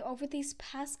to me over these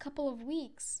past couple of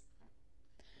weeks?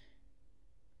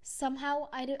 Somehow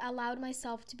I'd allowed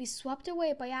myself to be swept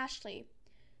away by Ashley.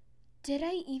 Did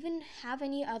I even have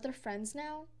any other friends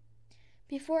now?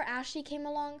 Before Ashley came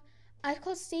along, I'd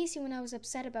call Stacy when I was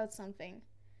upset about something.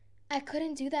 I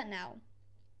couldn't do that now.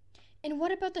 And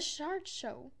what about the art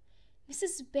show?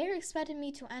 Mrs. Bear expected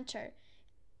me to enter,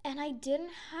 and I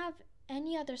didn't have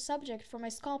any other subject for my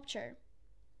sculpture.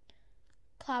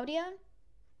 Claudia,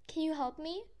 can you help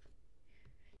me?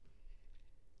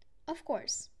 Of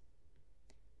course.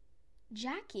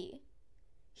 Jackie,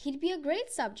 he'd be a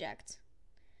great subject.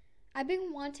 I've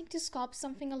been wanting to sculpt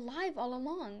something alive all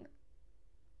along.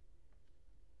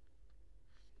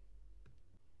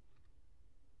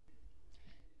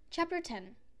 Chapter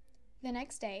 10. The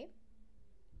next day.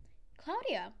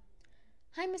 Claudia.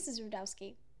 Hi, Mrs.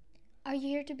 Rudowski. Are you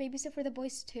here to babysit for the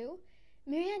boys too?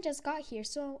 Marianne just got here,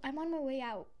 so I'm on my way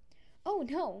out. Oh,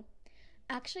 no.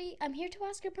 Actually, I'm here to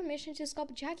ask your permission to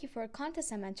sculpt Jackie for a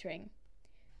contest I'm entering.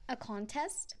 A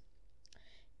contest?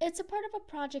 It's a part of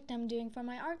a project I'm doing for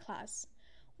my art class,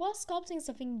 while sculpting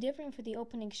something different for the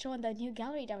opening show in the new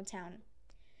gallery downtown.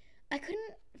 I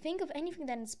couldn't think of anything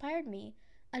that inspired me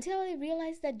until I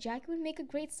realized that Jackie would make a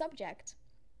great subject.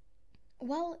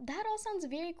 Well, that all sounds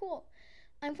very cool.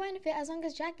 I'm fine with it as long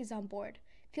as Jackie's on board.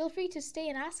 Feel free to stay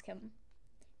and ask him.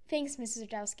 Thanks, Mrs.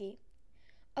 Rudowski.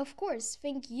 Of course,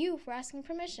 thank you for asking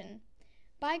permission.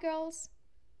 Bye, girls.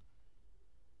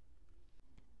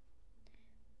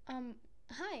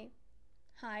 Hi.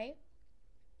 Hi.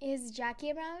 Is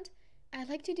Jackie around? I'd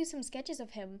like to do some sketches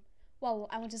of him. Well,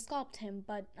 I want to sculpt him,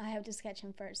 but I have to sketch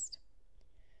him first.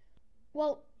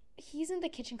 Well, he's in the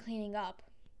kitchen cleaning up.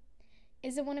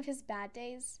 Is it one of his bad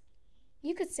days?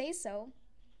 You could say so.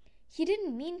 He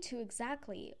didn't mean to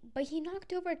exactly, but he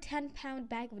knocked over a 10-pound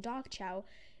bag of dog chow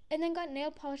and then got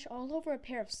nail polish all over a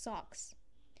pair of socks.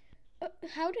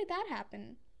 How did that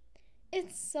happen?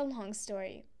 It's a long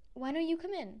story. Why don't you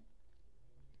come in?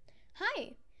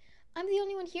 Hi, I'm the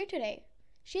only one here today.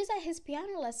 She's at his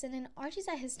piano lesson and Archie's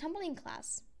at his tumbling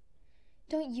class.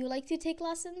 Don't you like to take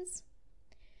lessons?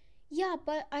 Yeah,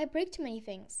 but I break too many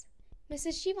things.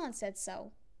 Mrs. Shivon said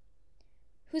so.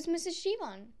 Who's Mrs.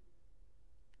 Shivon?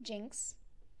 Jinx.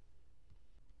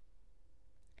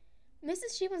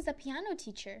 Mrs. Shivon's the piano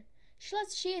teacher. She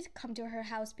lets Shia come to her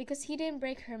house because he didn't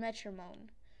break her metronome,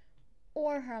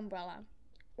 or her umbrella,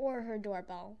 or her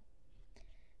doorbell.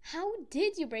 How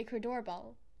did you break her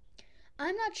doorbell?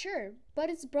 I'm not sure, but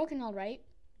it's broken all right.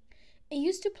 It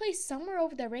used to play somewhere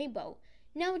over the rainbow.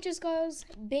 Now it just goes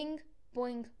bing,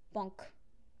 boing, bonk.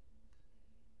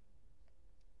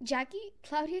 Jackie,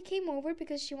 Claudia came over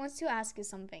because she wants to ask you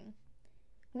something.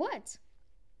 What?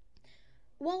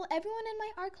 Well, everyone in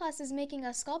my art class is making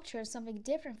a sculpture of something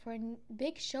different for a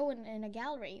big show in a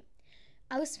gallery.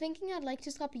 I was thinking I'd like to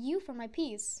sculpt you for my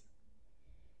piece.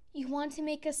 You want to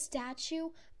make a statue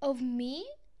of me?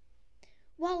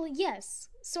 Well, yes,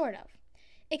 sort of.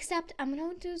 Except I'm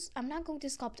not going to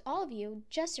sculpt all of you,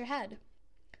 just your head.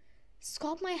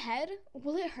 Sculpt my head?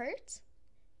 Will it hurt?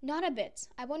 Not a bit.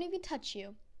 I won't even touch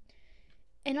you.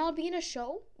 And I'll be in a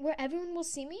show where everyone will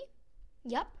see me?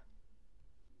 Yup.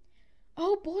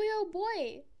 Oh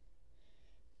boy.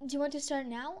 Do you want to start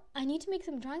now? I need to make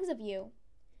some drawings of you.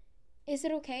 Is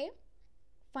it okay?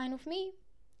 Fine with me.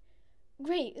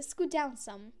 Great, scoot down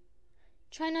some.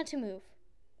 Try not to move.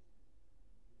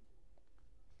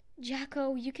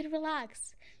 Jacko, you can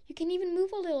relax. You can even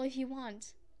move a little if you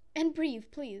want. And breathe,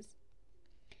 please.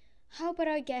 How about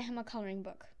I get him a coloring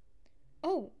book?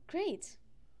 Oh, great.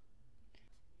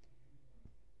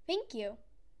 Thank you.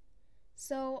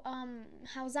 So,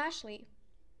 how's Ashley?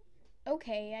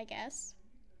 Okay, I guess.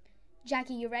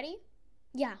 Jackie, you ready?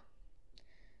 Yeah.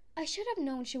 I should have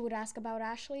known she would ask about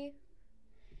Ashley.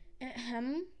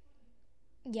 Ahem.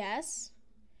 Yes.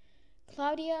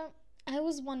 Claudia, I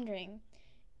was wondering,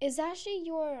 is Ashley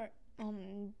your,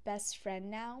 best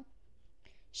friend now?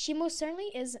 She most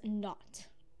certainly is not.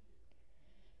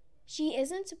 She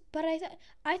isn't, but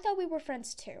I thought we were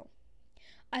friends too.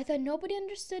 I thought nobody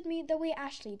understood me the way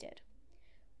Ashley did.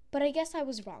 But I guess I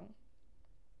was wrong.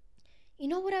 You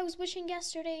know what I was wishing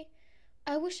yesterday?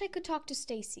 I wish I could talk to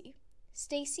Stacy.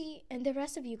 Stacy and the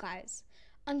rest of you guys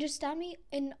understand me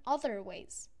in other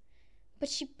ways. But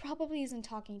she probably isn't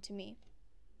talking to me.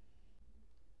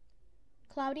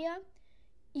 Claudia,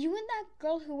 you and that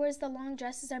girl who wears the long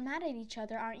dresses are mad at each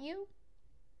other, aren't you?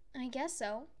 I guess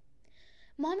so.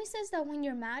 Mommy says that when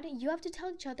you're mad, you have to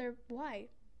tell each other why.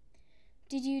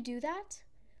 Did you do that?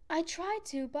 I tried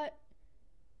to, but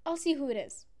I'll see who it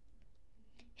is.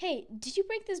 Hey, did you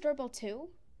break this doorbell too?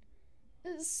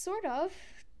 Sort of.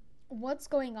 What's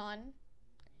going on?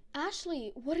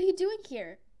 Ashley, what are you doing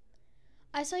here?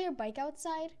 I saw your bike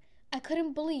outside. I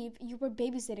couldn't believe you were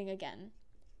babysitting again.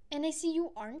 And I see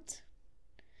you aren't.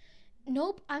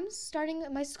 Nope, I'm starting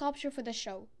my sculpture for the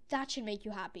show. That should make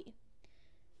you happy.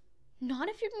 Not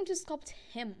if you're going to sculpt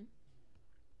him.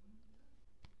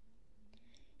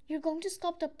 You're going to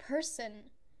sculpt a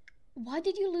person. Why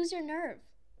did you lose your nerve?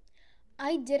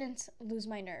 I didn't lose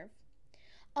my nerve.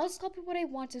 I'll sculpt what I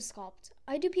want to sculpt.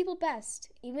 I do people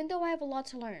best, even though I have a lot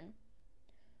to learn.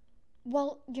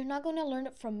 Well, you're not going to learn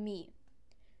it from me.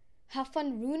 Have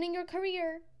fun ruining your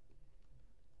career.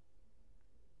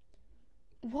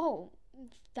 Whoa,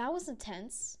 that was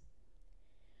intense.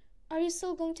 Are you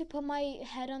still going to put my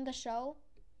head on the show?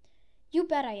 You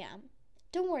bet I am.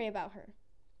 Don't worry about her.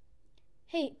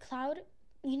 Hey, Cloud,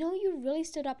 you know you really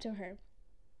stood up to her.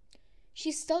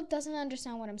 She still doesn't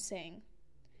understand what I'm saying.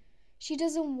 She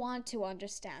doesn't want to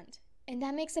understand, and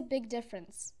that makes a big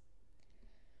difference.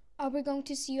 Are we going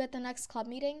to see you at the next club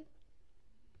meeting?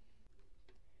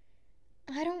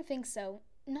 I don't think so.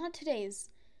 Not today's.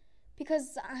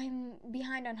 Because I'm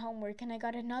behind on homework and I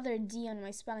got another D on my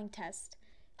spelling test.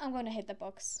 I'm going to hit the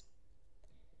books.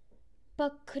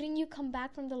 But couldn't you come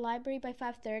back from the library by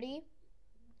 5:30?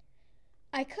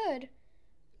 I could,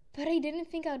 but I didn't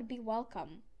think I would be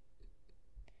welcome.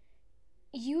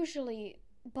 Usually,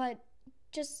 but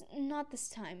just not this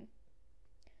time.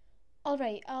 All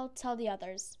right, I'll tell the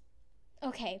others.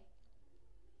 Okay.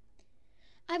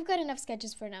 I've got enough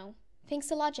sketches for now. Thanks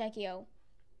a lot, Jackie-O.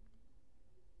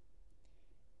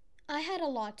 I had a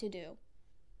lot to do.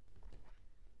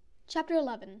 Chapter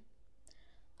 11.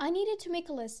 I needed to make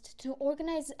a list to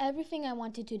organize everything I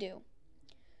wanted to do.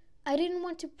 I didn't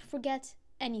want to forget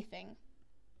anything.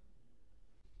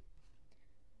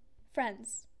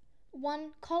 Friends.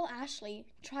 1. Call Ashley.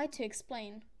 Try to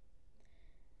explain.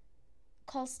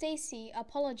 Call Stacy.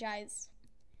 Apologize.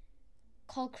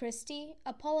 Call Christy.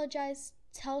 Apologize.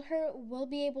 Tell her we'll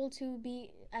be able to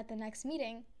be at the next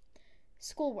meeting.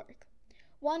 Schoolwork.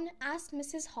 1. Ask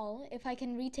Mrs. Hall if I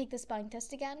can retake the spelling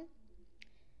test again.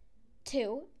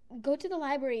 2. Go to the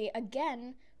library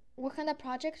again. Work on the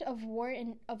project of war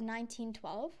of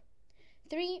 1912.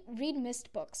 3. Read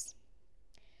missed books.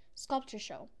 Sculpture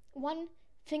show. 1.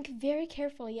 Think very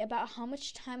carefully about how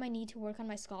much time I need to work on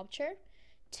my sculpture.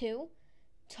 2.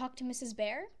 Talk to Mrs.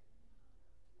 Bear.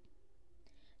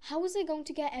 How was I going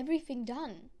to get everything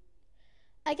done?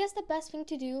 I guess the best thing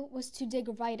to do was to dig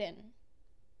right in.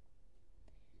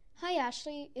 Hi,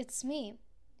 Ashley. It's me.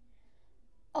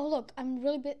 Oh, look, I'm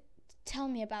really Tell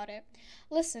me about it.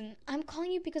 Listen, I'm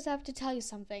calling you because I have to tell you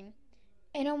something.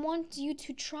 And I want you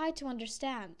to try to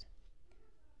understand.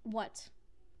 What?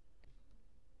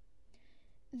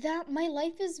 That my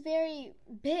life is very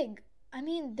big. I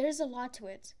mean, there's a lot to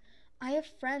it. I have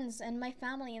friends and my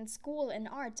family and school and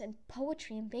art and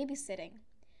poetry and babysitting.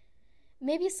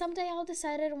 Maybe someday I'll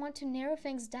decide I want to narrow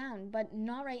things down, but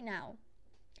not right now.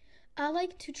 I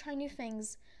like to try new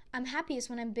things. I'm happiest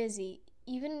when I'm busy.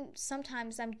 Even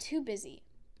sometimes I'm too busy.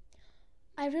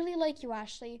 I really like you,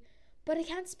 Ashley, but I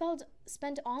can't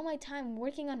spend all my time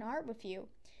working on art with you,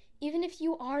 even if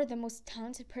you are the most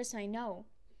talented person I know.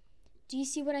 Do you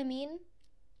see what I mean?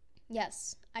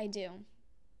 Yes, I do.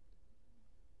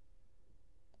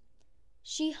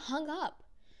 She hung up.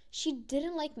 She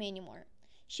didn't like me anymore.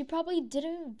 She probably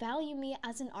didn't value me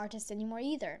as an artist anymore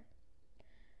either.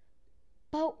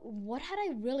 But what had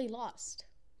I really lost?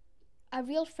 A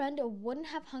real friend wouldn't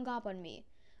have hung up on me.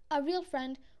 A real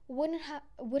friend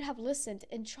would have listened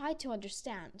and tried to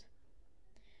understand.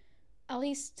 At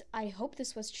least, I hope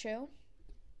this was true.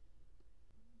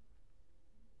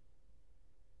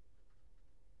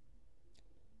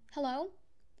 Hello?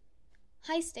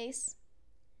 Hi, Stace.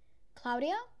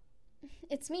 Claudia?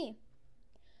 It's me.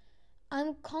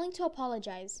 I'm calling to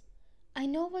apologize. I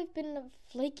know I've been a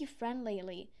flaky friend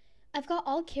lately. I've got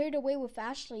all carried away with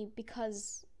Ashley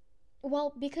because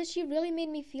she really made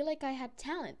me feel like I had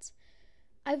talent.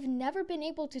 I've never been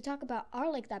able to talk about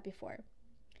art like that before.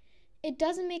 It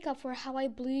doesn't make up for how I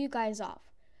blew you guys off,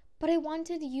 but I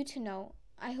wanted you to know.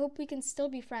 I hope we can still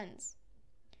be friends.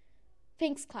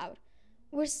 Thanks, Cloud.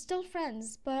 We're still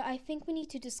friends, but I think we need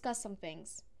to discuss some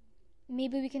things.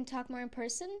 Maybe we can talk more in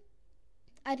person?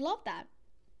 I'd love that.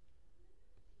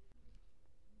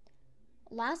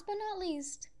 Last but not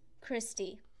least,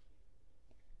 Christy.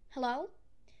 Hello?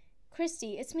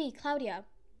 Christy, it's me, Claudia.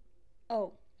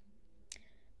 Oh.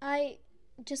 I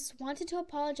just wanted to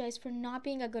apologize for not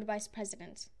being a good vice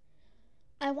president.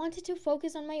 I wanted to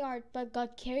focus on my art, but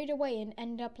got carried away and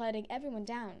ended up letting everyone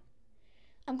down.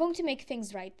 I'm going to make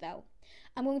things right, though.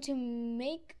 I'm going to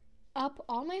make up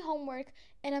all my homework,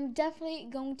 and I'm definitely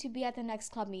going to be at the next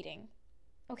club meeting.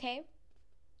 Okay?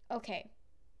 Okay.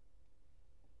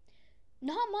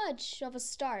 Not much of a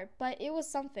start, but it was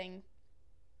something.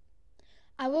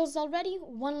 I was already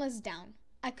one list down.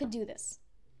 I could do this.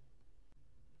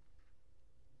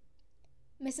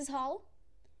 Mrs. Hall?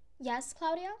 Yes,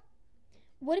 Claudia?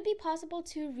 Would it be possible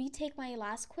to retake my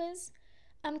last quiz?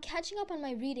 I'm catching up on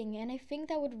my reading, and I think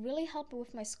that would really help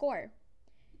with my score.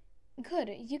 Good.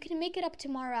 You can make it up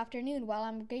tomorrow afternoon while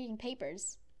I'm grading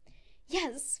papers.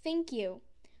 Yes, thank you.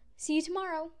 See you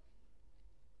tomorrow.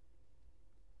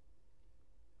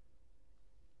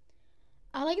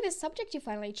 I like the subject you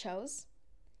finally chose.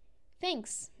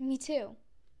 Thanks, me too.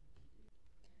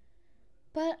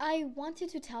 But I wanted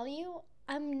to tell you,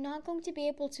 I'm not going to be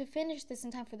able to finish this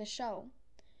in time for the show.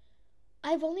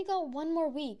 I've only got one more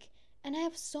week, and I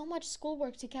have so much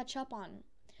schoolwork to catch up on.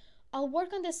 I'll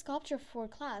work on this sculpture for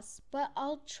class, but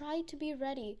I'll try to be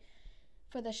ready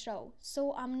for the show,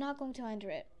 so I'm not going to enter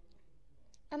it.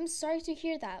 I'm sorry to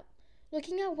hear that.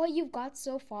 Looking at what you've got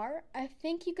so far, I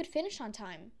think you could finish on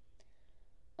time.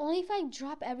 Only if I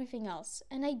drop everything else,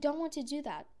 and I don't want to do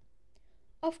that.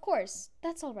 Of course,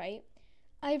 that's all right.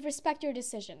 I respect your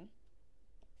decision.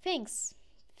 Thanks.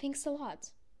 Thanks a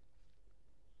lot.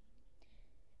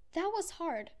 That was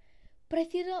hard, but I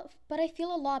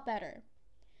feel a lot better.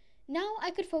 Now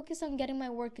I could focus on getting my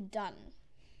work done.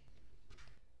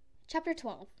 Chapter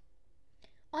 12.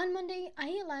 On Monday, I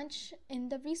ate lunch in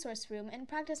the resource room and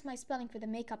practiced my spelling for the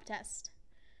makeup test.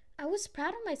 I was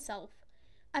proud of myself.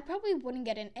 I probably wouldn't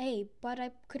get an A, but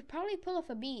I could probably pull off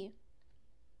a B.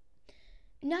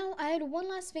 Now I had one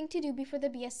last thing to do before the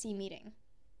BSC meeting.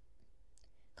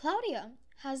 Claudia,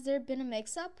 has there been a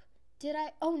mix-up?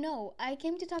 Oh no, I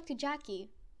came to talk to Jackie.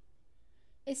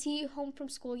 Is he home from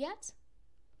school yet?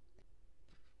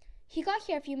 He got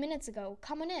here a few minutes ago.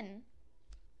 Come on in.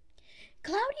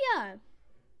 Claudia!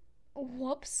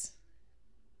 Whoops.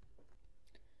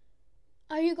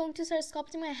 Are you going to start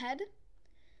sculpting my head?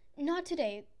 Not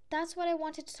today. That's what I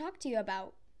wanted to talk to you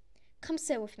about. Come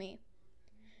sit with me.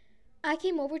 I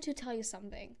came over to tell you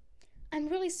something. I'm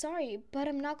really sorry, but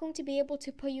I'm not going to be able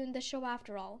to put you in the show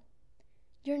after all.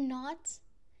 You're not?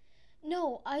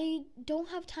 No, I don't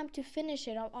have time to finish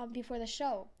it before the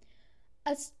show.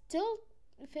 I'd still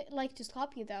like to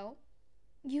sculpt you, though.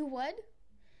 You would?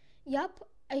 Yup,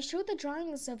 I showed the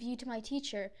drawings of you to my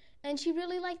teacher, and she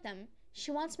really liked them.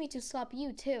 She wants me to sculpt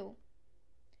you, too.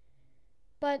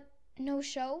 But no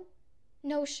show?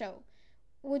 No show.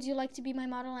 Would you like to be my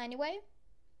model anyway?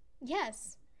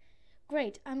 Yes.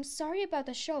 Great. I'm sorry about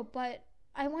the show, but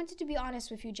I wanted to be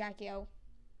honest with you, Jackie-O.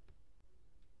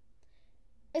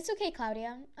 It's okay,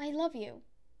 Claudia. I love you.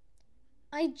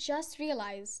 I just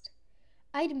realized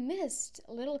I'd missed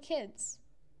little kids.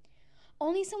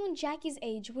 Only someone Jackie's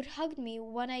age would hug me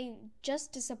when I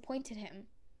just disappointed him.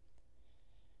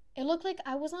 It looked like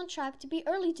I was on track to be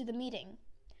early to the meeting,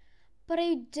 but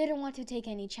I didn't want to take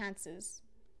any chances.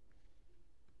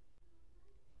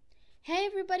 Hey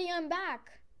everybody, I'm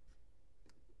back.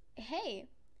 Hey,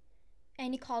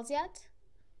 any calls yet?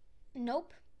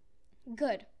 Nope.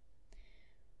 Good.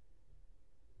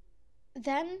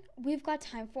 Then we've got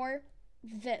time for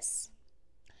this.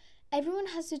 Everyone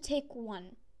has to take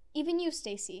one. Even you,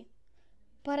 Stacy.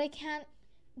 But I can't.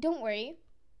 Don't worry.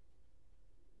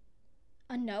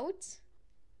 A note?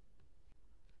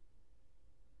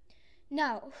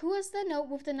 Now, who has the note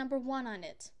with the number 1 on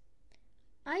it?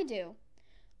 I do.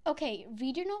 Okay,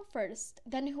 read your note first.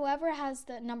 Then whoever has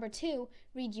the number 2,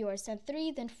 read yours. Then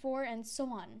 3, then 4, and so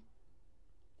on.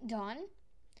 Dawn?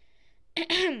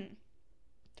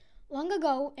 Long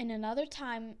ago, in another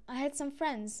time, I had some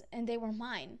friends, and they were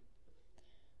mine.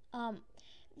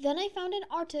 Then I found an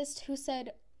artist who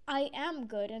said, I am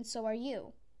good, and so are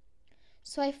you.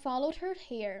 So I followed her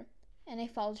here, and I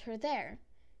followed her there,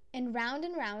 and round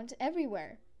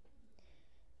everywhere.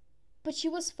 But she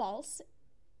was false,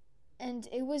 and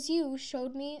it was you who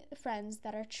showed me friends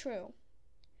that are true.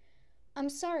 I'm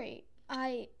sorry.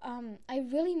 I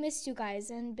really missed you guys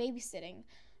and babysitting.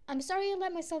 I'm sorry I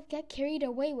let myself get carried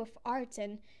away with art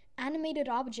and animated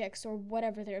objects or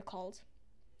whatever they're called.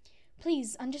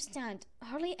 Please understand,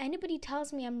 hardly anybody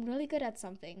tells me I'm really good at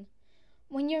something.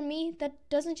 When you're me, that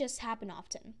doesn't just happen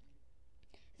often.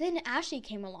 Then Ashley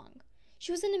came along.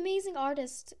 She was an amazing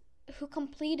artist who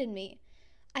completed me.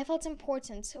 I felt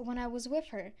important when I was with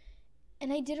her,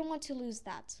 and I didn't want to lose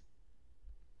that.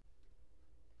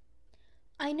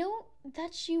 I know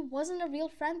that she wasn't a real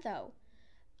friend, though.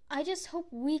 I just hope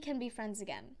we can be friends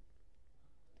again.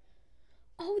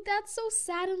 Oh, that's so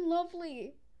sad and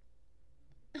lovely.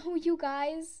 Oh, you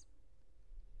guys.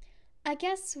 I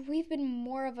guess we've been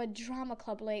more of a drama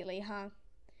club lately, huh?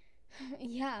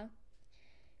 Yeah.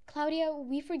 Claudia,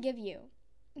 we forgive you.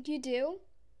 You do?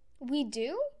 We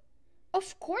do?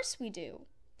 Of course we do.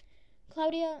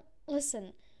 Claudia,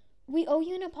 listen, we owe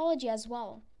you an apology as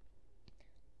well.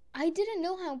 I didn't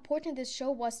know how important this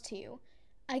show was to you.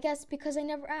 I guess because I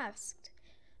never asked.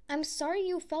 I'm sorry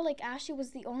you felt like Ashley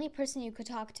was the only person you could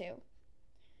talk to.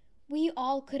 We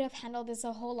all could have handled this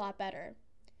a whole lot better.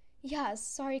 Yeah,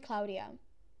 sorry, Claudia.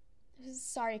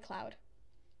 Sorry, Cloud.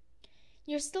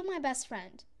 You're still my best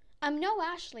friend. I'm no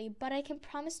Ashley, but I can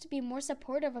promise to be more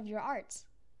supportive of your art.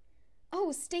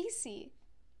 Oh, Stacy.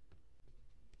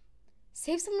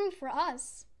 Save some room for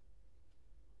us.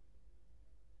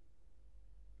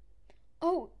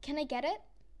 Oh, can I get it?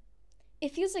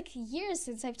 It feels like years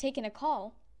since I've taken a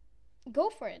call.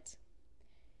 Go for it.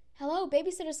 Hello,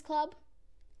 Babysitters Club.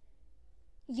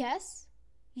 Yes?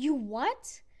 You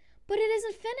what? But it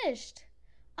isn't finished.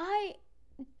 I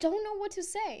don't know what to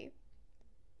say.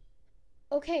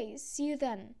 Okay, see you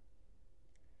then.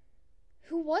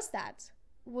 Who was that?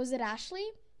 Was it Ashley?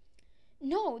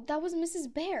 No, that was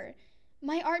Mrs. Bear,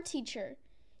 my art teacher.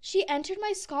 She entered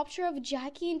my sculpture of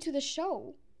Jackie into the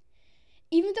show,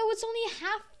 even though it's only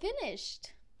half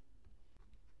finished.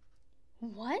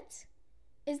 What?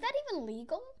 Is that even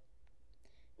legal?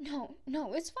 No,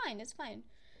 it's fine.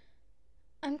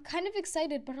 I'm kind of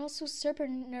excited, but also super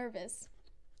nervous.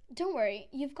 Don't worry,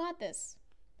 you've got this.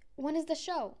 When is the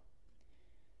show?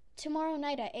 Tomorrow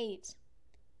night at 8.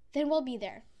 Then we'll be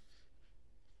there.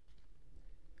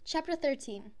 Chapter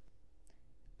 13.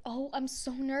 Oh, I'm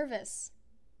so nervous.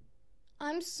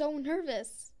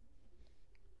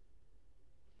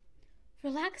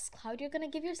 Relax, Cloud. You're gonna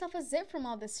give yourself a zip from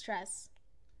all this stress.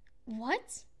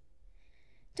 What?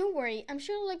 Don't worry, I'm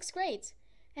sure it looks great.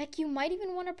 Heck, you might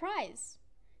even win a prize.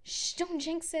 Shh, don't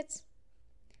jinx it.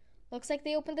 Looks like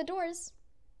they opened the doors.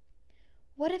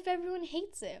 What if everyone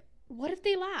hates it? What if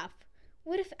they laugh?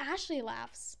 What if Ashley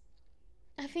laughs?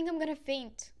 I think I'm gonna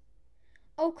faint.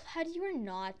 Oh, Cloud, you are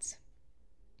not.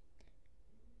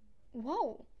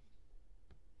 Whoa.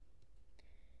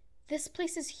 This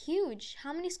place is huge.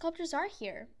 How many sculptures are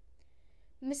here?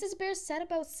 Mrs. Bear said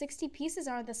about 60 pieces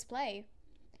are on display.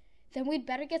 Then we'd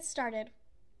better get started.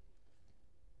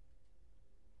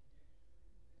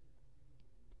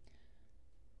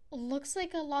 Looks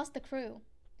like I lost the crew.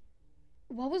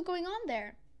 What was going on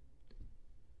there?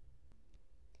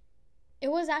 It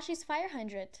was Ashley's fire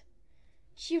hydrant.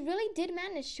 She really did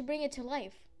manage to bring it to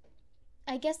life.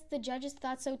 I guess the judges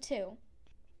thought so too.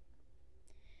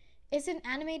 It's an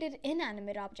animated,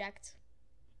 inanimate object.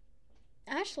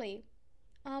 Ashley,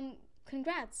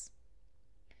 congrats.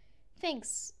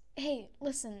 Thanks. Hey,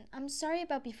 listen, I'm sorry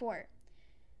about before.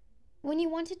 When you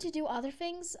wanted to do other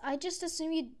things, I just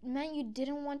assumed you meant you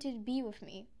didn't want to be with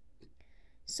me.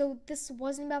 So this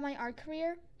wasn't about my art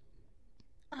career?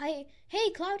 Hey,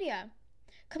 Claudia,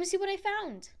 come see what I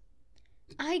found.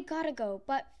 I gotta go,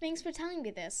 but thanks for telling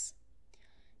me this.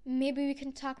 Maybe we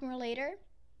can talk more later?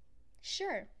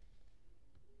 Sure.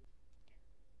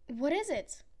 What is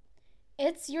it?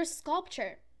 It's your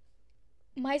sculpture.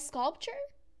 My sculpture?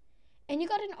 And you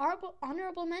got an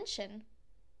honorable mention.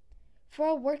 For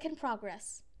a work in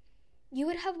progress. You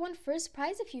would have won first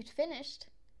prize if you'd finished.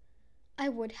 I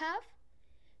would have?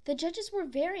 The judges were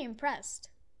very impressed.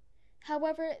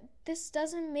 However, this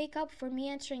doesn't make up for me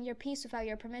entering your piece without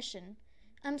your permission.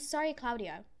 I'm sorry,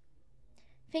 Claudia.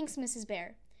 Thanks, Mrs.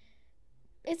 Bear.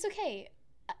 It's okay.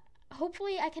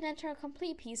 Hopefully I can enter a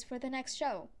complete piece for the next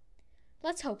show.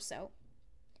 Let's hope so.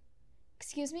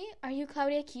 Excuse me, are you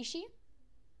Claudia Kishi?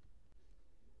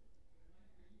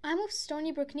 I'm with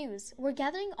Stony Brook News. We're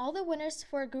gathering all the winners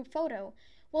for a group photo.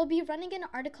 We'll be running an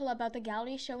article about the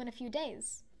gallery show in a few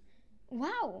days.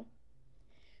 Wow!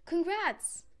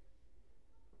 Congrats!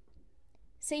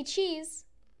 Say cheese!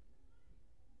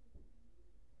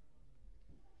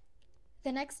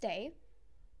 The next day,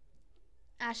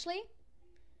 Ashley?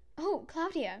 Oh,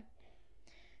 Claudia.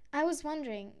 I was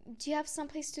wondering, do you have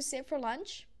someplace to sit for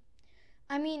lunch?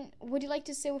 I mean, would you like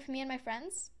to sit with me and my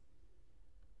friends?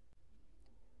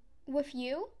 With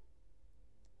you?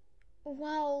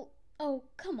 Well, oh,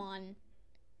 come on.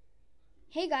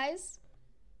 Hey, guys.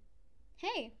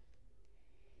 Hey.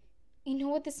 You know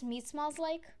what this meat smells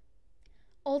like?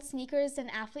 Old sneakers and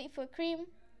athlete foot cream?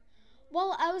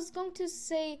 Well, I was going to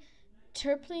say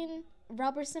turpentine,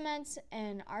 rubber cement,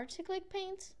 and arctic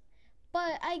paint,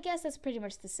 but I guess that's pretty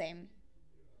much the same.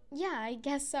 Yeah, I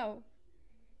guess so.